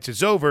of rights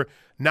is over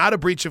not a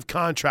breach of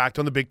contract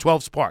on the Big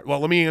 12's part?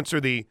 Well, let me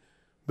answer the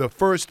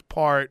first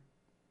part,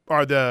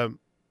 or the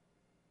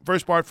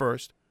first part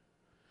first.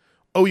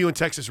 OU and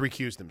Texas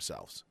recused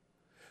themselves.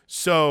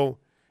 So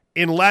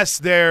unless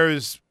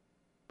there's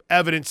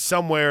evidence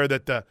somewhere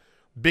that the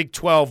Big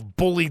 12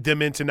 bullied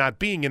them into not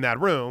being in that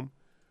room,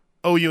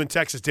 OU and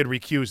Texas did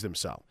recuse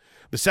themselves.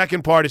 The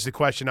second part is the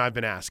question I've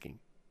been asking.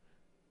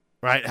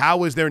 Right?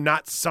 How is there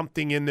not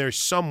something in there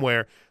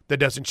somewhere that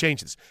doesn't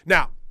change this?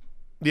 Now,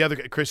 the other,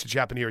 Chris, did you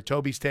happen to hear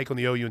Toby's take on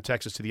the OU and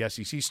Texas to the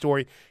SEC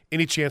story?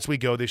 Any chance we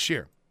go this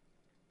year?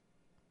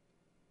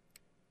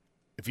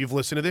 If you've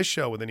listened to this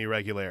show with any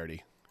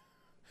regularity,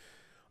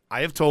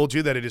 I have told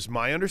you that it is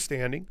my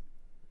understanding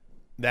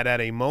that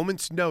at a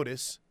moment's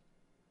notice,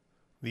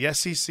 the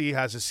SEC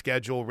has a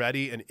schedule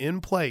ready and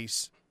in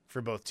place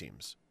for both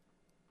teams.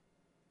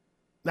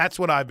 That's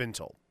what I've been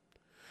told.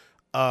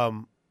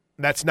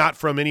 That's not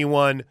from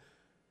anyone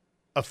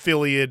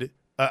affiliated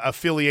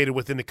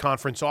within the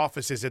conference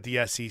offices at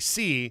the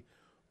SEC,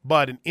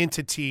 but an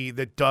entity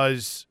that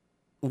does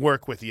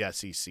work with the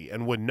SEC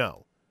and would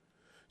know.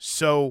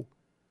 So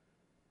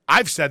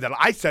I've said that.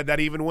 I said that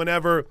even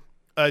whenever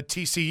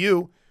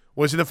TCU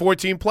was in the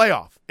 14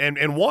 playoff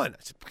and won. I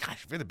said,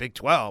 gosh, if you're the Big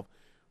 12,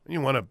 you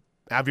want to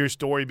have your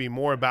story be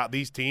more about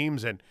these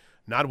teams and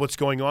not what's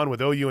going on with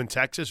OU and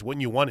Texas.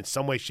 Wouldn't you want in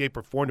some way, shape,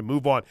 or form to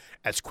move on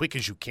as quick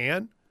as you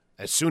can,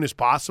 as soon as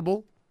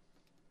possible?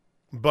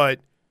 But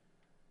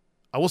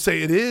I will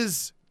say it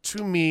is,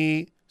 to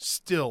me,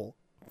 still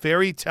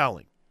very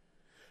telling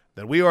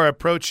that we are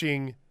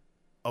approaching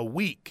a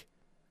week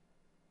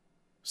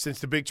since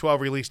the Big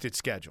 12 released its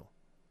schedule.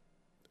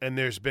 And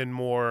there's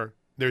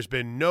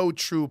been no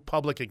true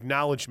public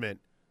acknowledgement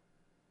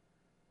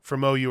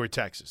from OU or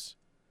Texas.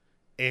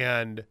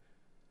 And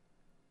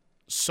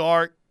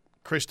Sark,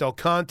 Chris Del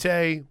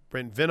Conte,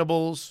 Brent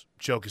Venables,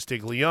 Joe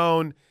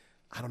Castiglione,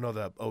 I don't know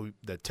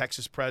the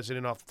Texas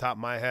president off the top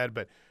of my head,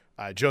 but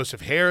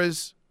Joseph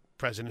Harris,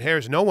 President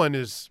Harris, no one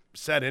has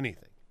said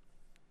anything.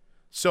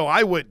 So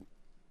I would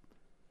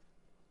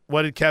 –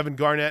 what did Kevin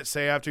Garnett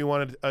say after he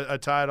wanted a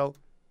title?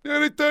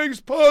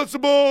 Anything's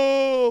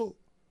possible.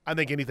 I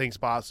think anything's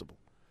possible.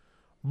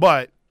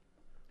 But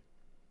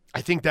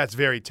I think that's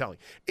very telling.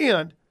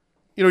 And,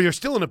 you're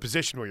still in a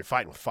position where you're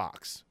fighting with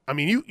Fox. I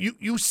mean,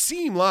 you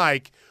seem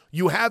like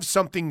you have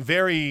something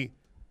very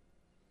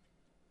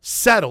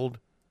settled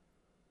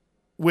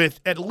with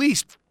at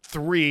least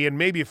 3 and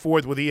maybe a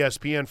 4th with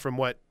ESPN from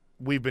what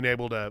we've been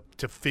able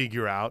to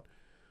figure out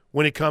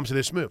when it comes to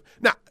this move.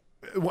 Now,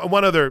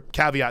 one other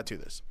caveat to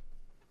this.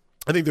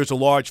 I think there's a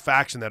large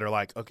faction that are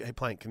like, okay, hey,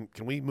 Plank,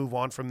 can we move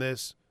on from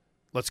this?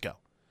 Let's go.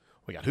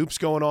 We got hoops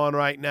going on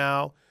right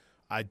now.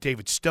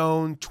 David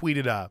Stone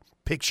tweeted a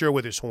picture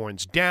with his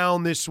horns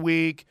down this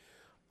week.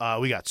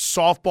 We got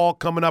softball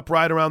coming up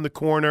right around the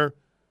corner.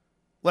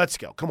 Let's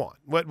go. Come on.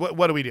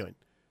 What are we doing?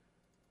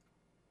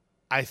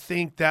 I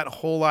think that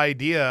whole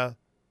idea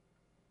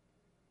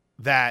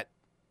that,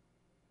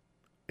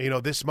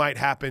 this might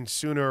happen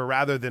sooner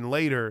rather than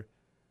later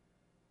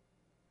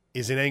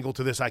is an angle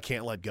to this I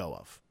can't let go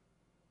of.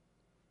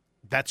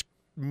 That's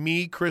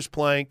me, Chris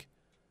Plank,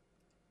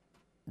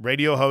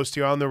 radio host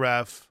here on The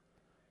Ref.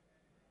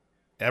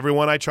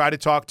 Everyone I try to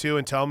talk to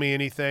and tell me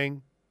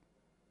anything,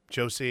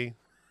 Josie,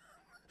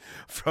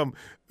 from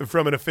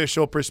an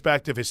official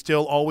perspective, has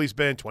still always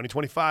been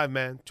 2025,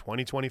 man,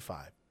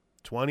 2025.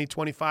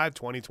 2025,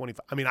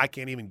 2025. I mean, I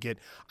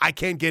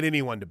can't get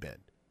anyone to bend.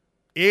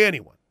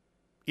 Anyone.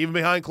 Even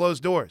behind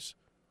closed doors.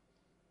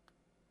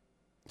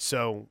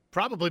 So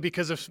probably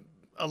because of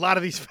a lot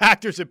of these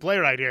factors at play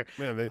right here.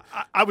 Man,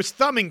 I was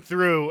thumbing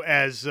through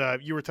as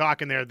you were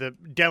talking there, the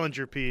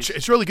Dellinger piece.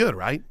 It's really good,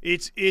 right?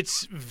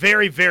 It's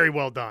very, very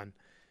well done.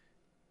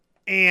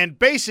 And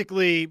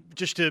basically,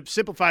 just to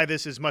simplify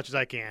this as much as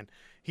I can,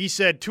 he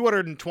said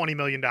 $220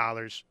 million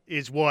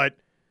is what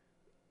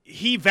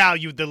he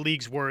valued the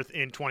league's worth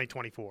in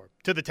 2024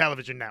 to the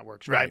television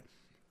networks, right?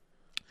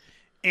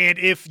 And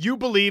if you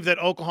believe that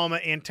Oklahoma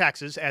and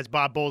Texas, as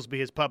Bob Bowlesby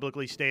has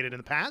publicly stated in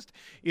the past,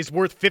 is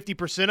worth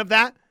 50% of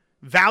that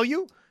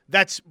value,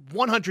 that's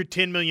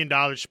 $110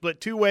 million split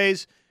 2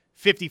 ways,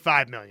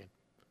 $55 million.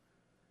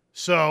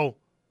 So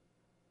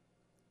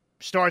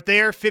start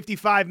there,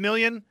 $55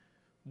 million,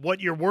 what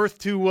you're worth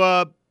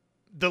to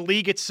the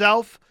league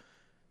itself,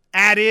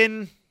 add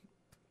in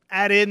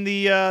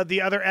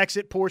the other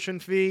exit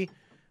portion fee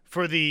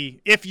for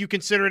if you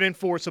consider it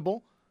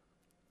enforceable.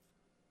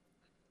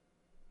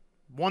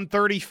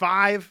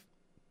 135.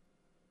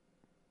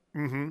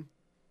 Mm-hmm.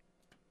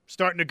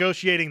 Start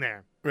negotiating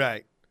there.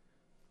 Right.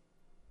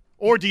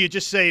 Or do you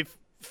just say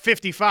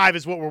 55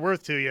 is what we're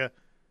worth to you?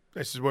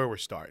 This is where we're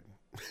starting.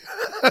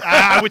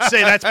 I would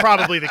say that's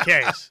probably the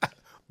case.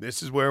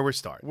 This is where we're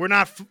starting. We're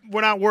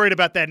not worried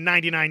about that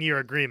 99-year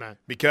agreement.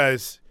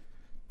 Because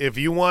if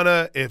you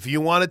wanna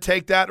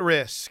take that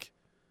risk,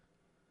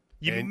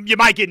 you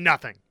might get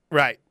nothing.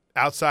 Right.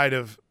 Outside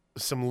of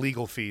some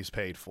legal fees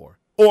paid for.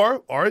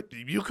 Or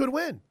you could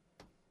win.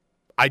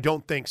 I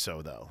don't think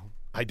so, though.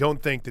 I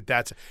don't think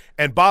that's –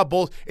 and Bob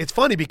Bowles – it's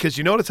funny because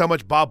you notice how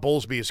much Bob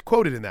Bowlesby is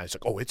quoted in that. He's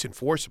like, oh, it's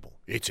enforceable.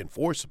 It's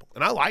enforceable.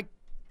 And I like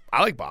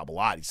Bob a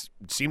lot. He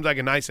seems like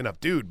a nice enough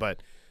dude,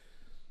 but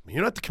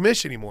you're not the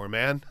commission anymore,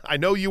 man. I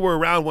know you were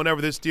around whenever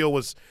this deal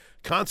was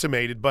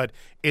consummated, but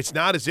it's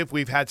not as if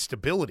we've had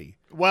stability.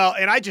 Well,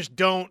 and I just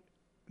don't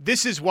 –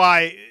 this is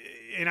why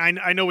 – and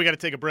I know we got to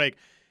take a break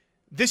 –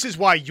 this is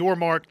why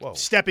Yormark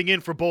stepping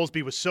in for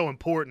Bowlesby was so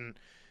important,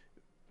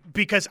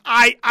 because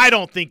I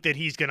don't think that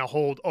he's going to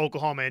hold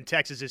Oklahoma and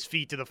Texas's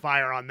feet to the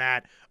fire on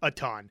that a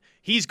ton.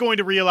 He's going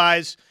to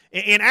realize,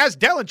 and as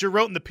Dellinger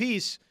wrote in the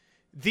piece,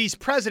 these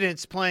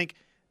presidents, Plank,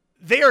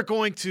 they are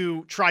going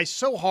to try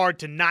so hard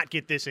to not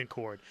get this in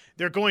court.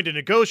 They're going to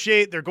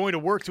negotiate. They're going to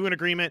work to an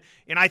agreement,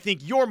 and I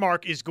think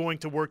Yormark is going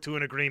to work to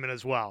an agreement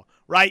as well,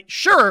 right?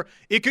 Sure,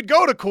 it could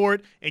go to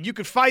court, and you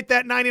could fight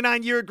that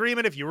 99-year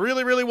agreement if you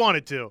really, really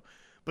wanted to.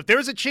 But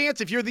there's a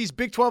chance if you're these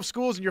Big 12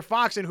 schools and you're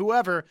Fox and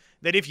whoever,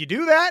 that if you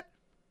do that,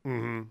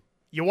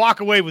 you walk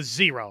away with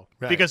zero.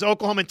 Right. Because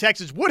Oklahoma and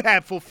Texas would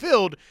have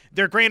fulfilled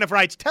their grant of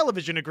rights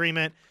television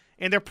agreement,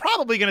 and they're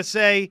probably going to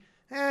say,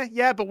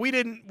 yeah, but we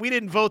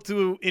didn't vote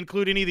to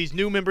include any of these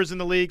new members in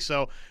the league,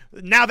 so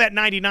now that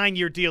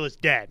 99-year deal is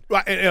dead.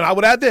 Right, and I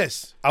would add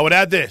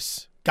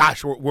this.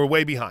 Gosh, we're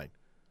way behind.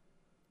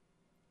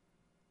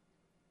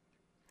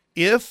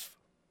 If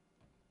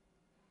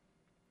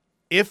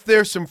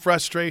there's some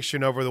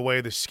frustration over the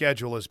way the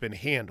schedule has been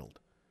handled,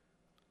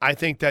 I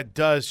think that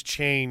does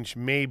change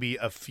maybe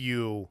a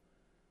few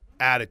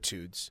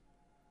attitudes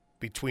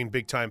between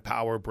big-time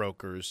power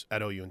brokers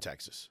at OU and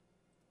Texas.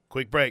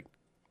 Quick break.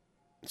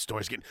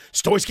 Story's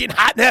getting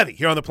hot and heavy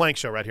here on the Plank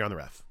Show, right here on the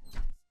Ref.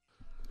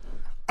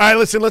 All right,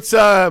 listen, let's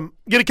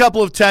get a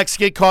couple of texts,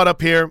 get caught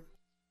up here.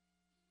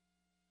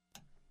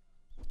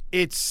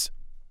 It's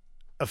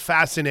a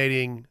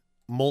fascinating,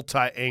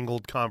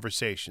 multi-angled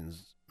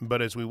conversations.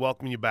 But as we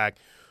welcome you back,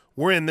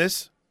 we're in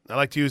this. I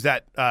like to use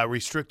that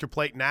restrictor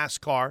plate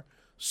NASCAR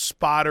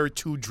spotter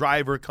to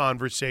driver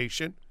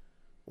conversation.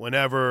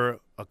 Whenever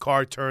a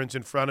car turns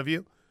in front of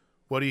you,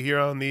 what do you hear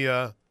on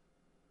the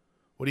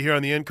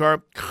in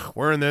car?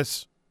 We're in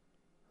this.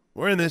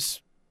 We're in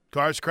this.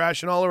 Cars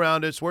crashing all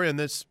around us. We're in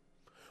this.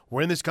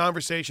 We're in this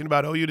conversation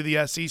about OU to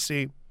the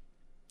SEC.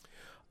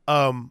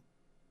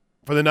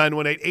 For the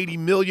 918, $80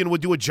 million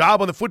would do a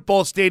job on the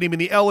football stadium in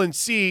the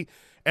LNC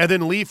and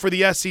then leave for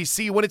the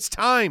SEC when it's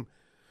time.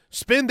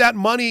 Spend that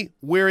money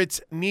where it's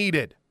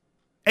needed.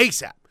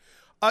 ASAP.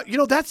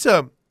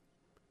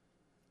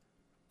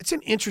 It's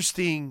an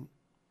interesting,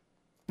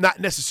 not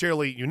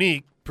necessarily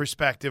unique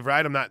perspective,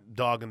 right? I'm not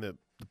dogging the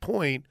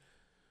point,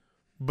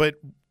 but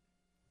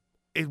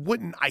it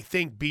wouldn't, I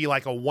think, be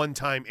like a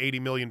one-time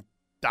 $80 million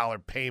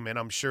payment.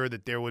 I'm sure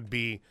that there would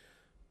be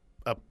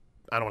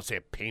I don't want to say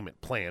a payment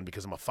plan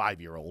because I'm a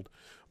 5-year-old,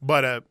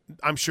 but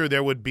I'm sure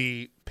there would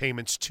be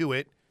payments to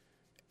it,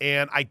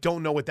 and I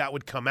don't know what that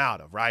would come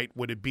out of, right?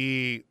 Would it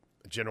be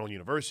a general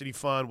university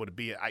fund? Would it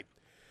be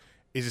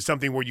is it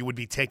something where you would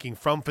be taking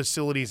from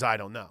facilities? I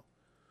don't know.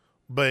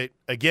 But,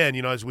 again,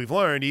 as we've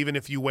learned, even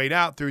if you wait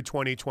out through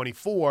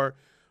 2024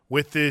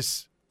 with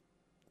this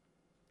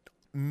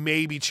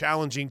maybe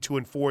challenging to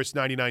enforce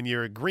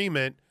 99-year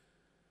agreement,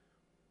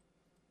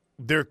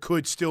 there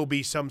could still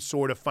be some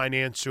sort of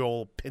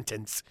financial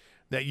pittance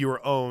that you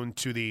are owed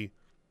to the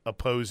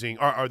opposing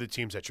or the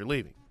teams that you're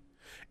leaving.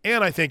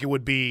 And I think it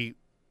would be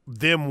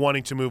them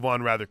wanting to move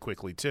on rather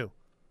quickly too.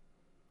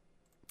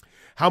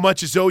 How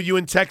much is OU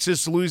and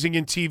Texas losing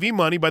in TV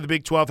money by the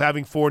Big 12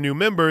 having 4 new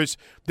members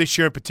this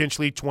year and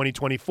potentially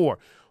 2024?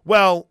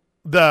 Well,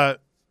 the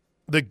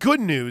good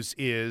news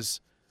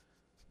is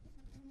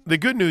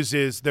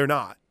they're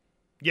not.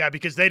 Yeah,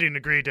 because they didn't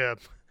agree to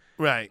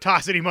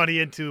toss any money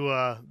into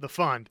the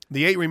fund.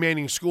 The 8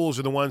 remaining schools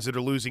are the ones that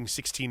are losing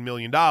 $16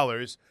 million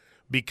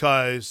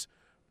because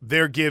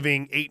they're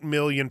giving $8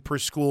 million per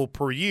school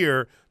per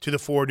year to the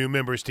 4 new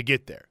members to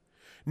get there.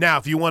 Now,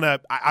 if you want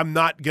to, I'm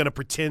not going to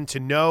pretend to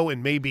know,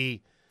 and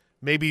maybe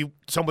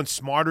someone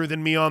smarter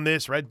than me on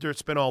this, Red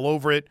Dirt's been all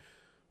over it,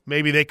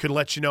 maybe they could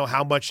let you know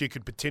how much you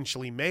could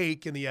potentially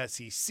make in the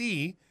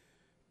SEC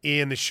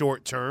in the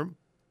short term,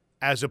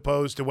 as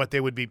opposed to what they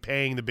would be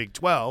paying the Big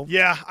 12.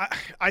 Yeah,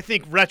 I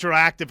think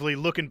retroactively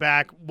looking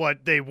back,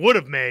 what they would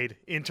have made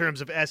in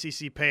terms of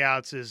SEC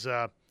payouts is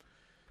an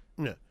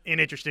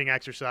interesting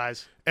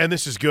exercise. And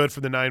this is good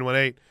for the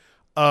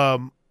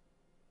 918.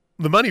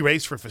 The money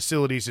raised for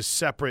facilities is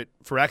separate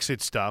for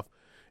exit stuff.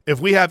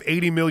 If we have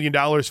 $80 million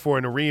for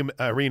an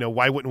arena,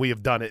 why wouldn't we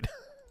have done it?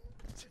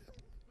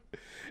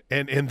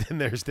 and then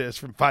there's this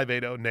from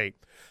 580 Nate.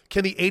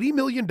 Can the $80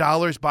 million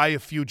buy a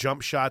few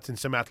jump shots and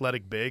some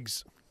athletic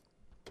bigs?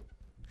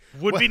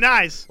 Would be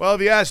nice. Well,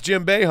 if you ask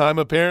Jim Boeheim,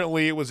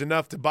 apparently it was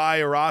enough to buy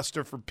a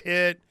roster for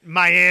Pitt,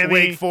 Miami,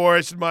 Wake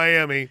Forest,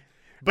 Miami.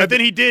 But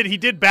then he did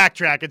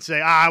backtrack and say,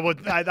 I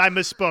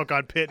misspoke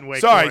on Pitt and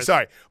Wake Forest.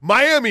 Sorry.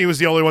 Miami was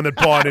the only one that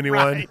bought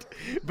anyone. Right.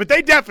 But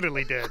they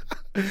definitely did.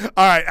 All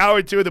right,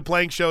 hour 2 of the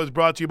Plank Show is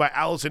brought to you by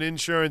Allison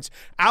Insurance.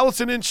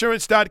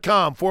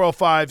 AllisonInsurance.com,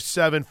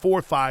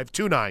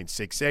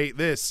 405-745-2968.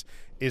 This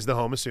is the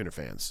home of Sooner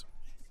fans.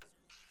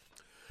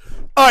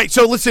 All right,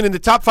 so listen, in the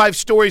top 5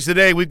 stories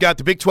today, we've got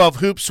the Big 12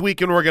 Hoops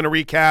weekend we're going to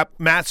recap,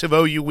 massive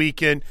OU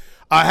weekend.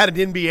 I had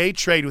an NBA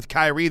trade with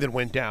Kyrie that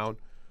went down.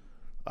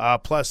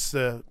 Plus,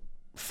 the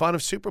fun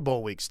of Super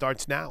Bowl week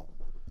starts now,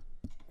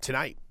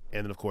 tonight.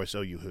 And then, of course,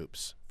 OU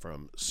Hoops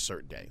from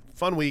Cert Day.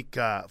 Fun week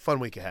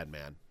ahead,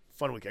 man.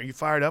 Fun week. Are you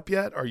fired up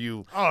yet? Are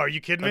you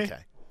kidding me?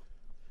 Okay.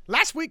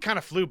 Last week kind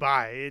of flew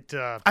by.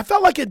 I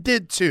felt like it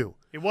did, too.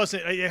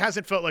 It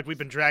hasn't felt like we've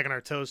been dragging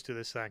our toes to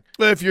this thing.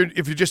 If you're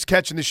just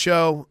catching the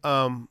show,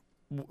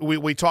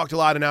 we talked a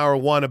lot in hour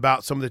 1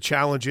 about some of the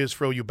challenges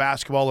for OU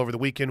basketball over the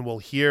weekend. We'll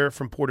hear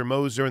from Porter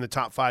Moser in the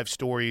top 5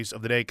 stories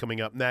of the day coming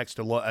up next,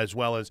 as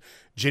well as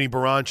Jenny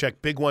Baranczyk.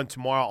 Big one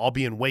tomorrow. I'll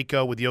be in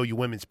Waco with the OU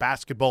women's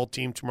basketball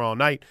team tomorrow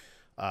night.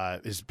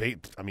 It's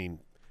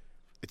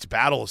a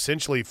battle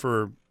essentially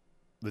for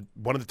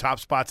one of the top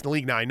spots in the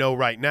league. Now, I know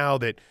right now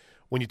that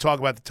when you talk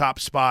about the top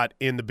spot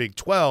in the Big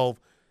 12,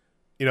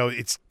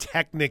 it's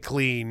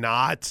technically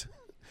not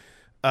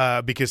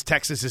because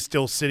Texas is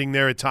still sitting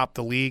there atop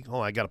the league. Oh,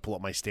 I got to pull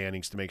up my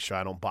standings to make sure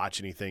I don't botch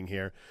anything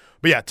here.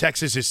 But, yeah,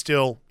 Texas is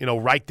still,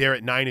 right there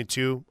at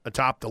 9-2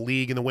 atop the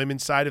league in the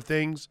women's side of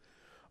things.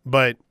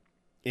 But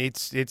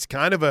it's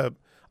kind of a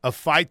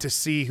fight to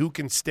see who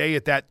can stay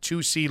at that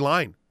 2-seed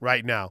line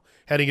right now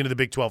heading into the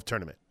Big 12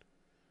 tournament.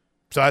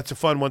 So that's a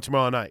fun one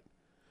tomorrow night.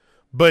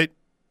 But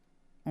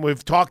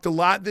we've talked a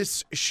lot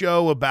this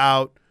show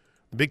about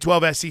the Big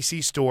 12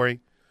 SEC story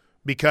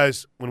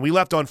because when we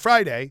left on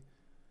Friday,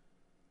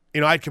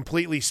 I'd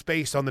completely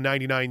spaced on the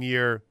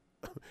 99-year,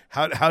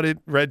 how did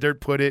Red Dirt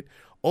put it,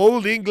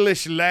 old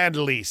English land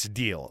lease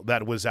deal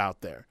that was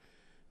out there.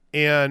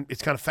 And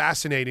it's kind of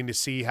fascinating to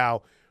see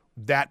how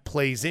that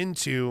plays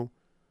into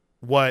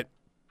what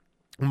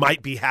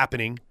might be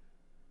happening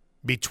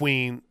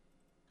between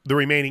the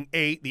remaining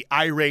 8, the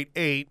irate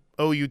 8,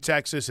 OU,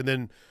 Texas, and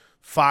then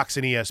Fox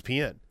and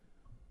ESPN.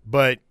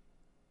 But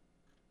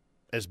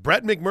as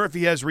Brett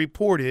McMurphy has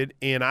reported,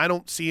 and I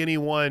don't see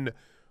anyone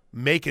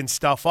making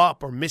stuff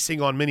up or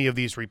missing on many of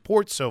these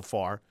reports so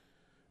far,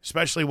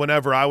 especially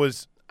whenever I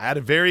had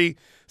a very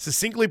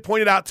succinctly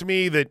pointed out to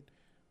me that,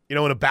 in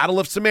a battle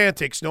of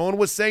semantics, no one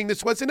was saying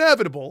this was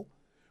inevitable.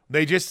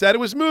 They just said it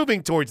was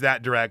moving towards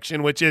that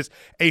direction, which is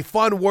a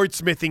fun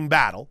wordsmithing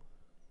battle.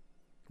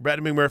 Brett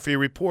McMurphy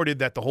reported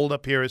that the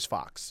holdup here is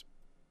Fox.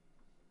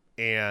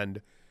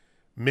 And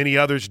many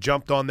others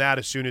jumped on that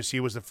as soon as he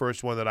was the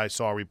first one that I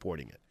saw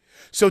reporting it.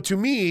 So to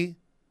me,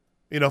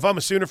 if I'm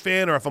a Sooner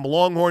fan or if I'm a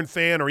Longhorn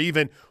fan or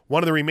even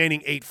one of the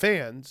remaining 8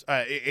 fans,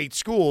 8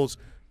 schools,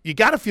 you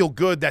got to feel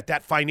good that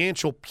that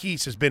financial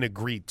piece has been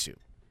agreed to.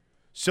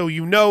 So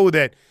you know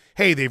that,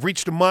 hey, they've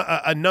reached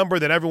a number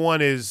that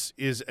everyone is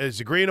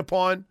agreeing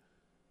upon,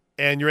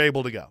 and you're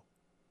able to go.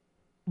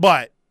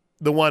 But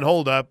the one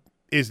holdup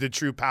is the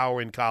true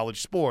power in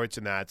college sports,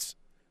 and that's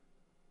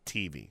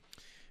TV.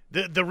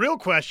 The real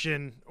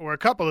question, or a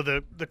couple of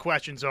the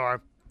questions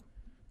are,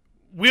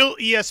 will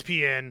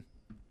ESPN,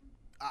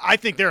 I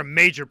think they're a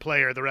major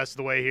player the rest of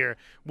the way here,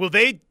 will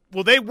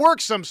they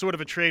work some sort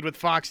of a trade with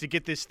Fox to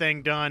get this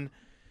thing done?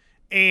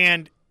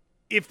 And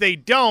if they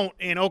don't,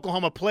 and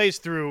Oklahoma plays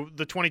through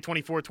the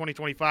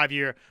 2024-2025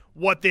 year,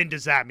 what then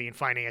does that mean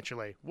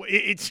financially?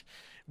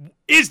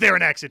 Is there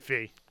an exit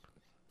fee?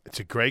 It's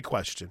a great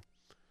question.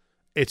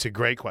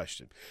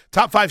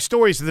 Top 5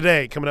 stories of the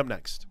day coming up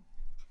next.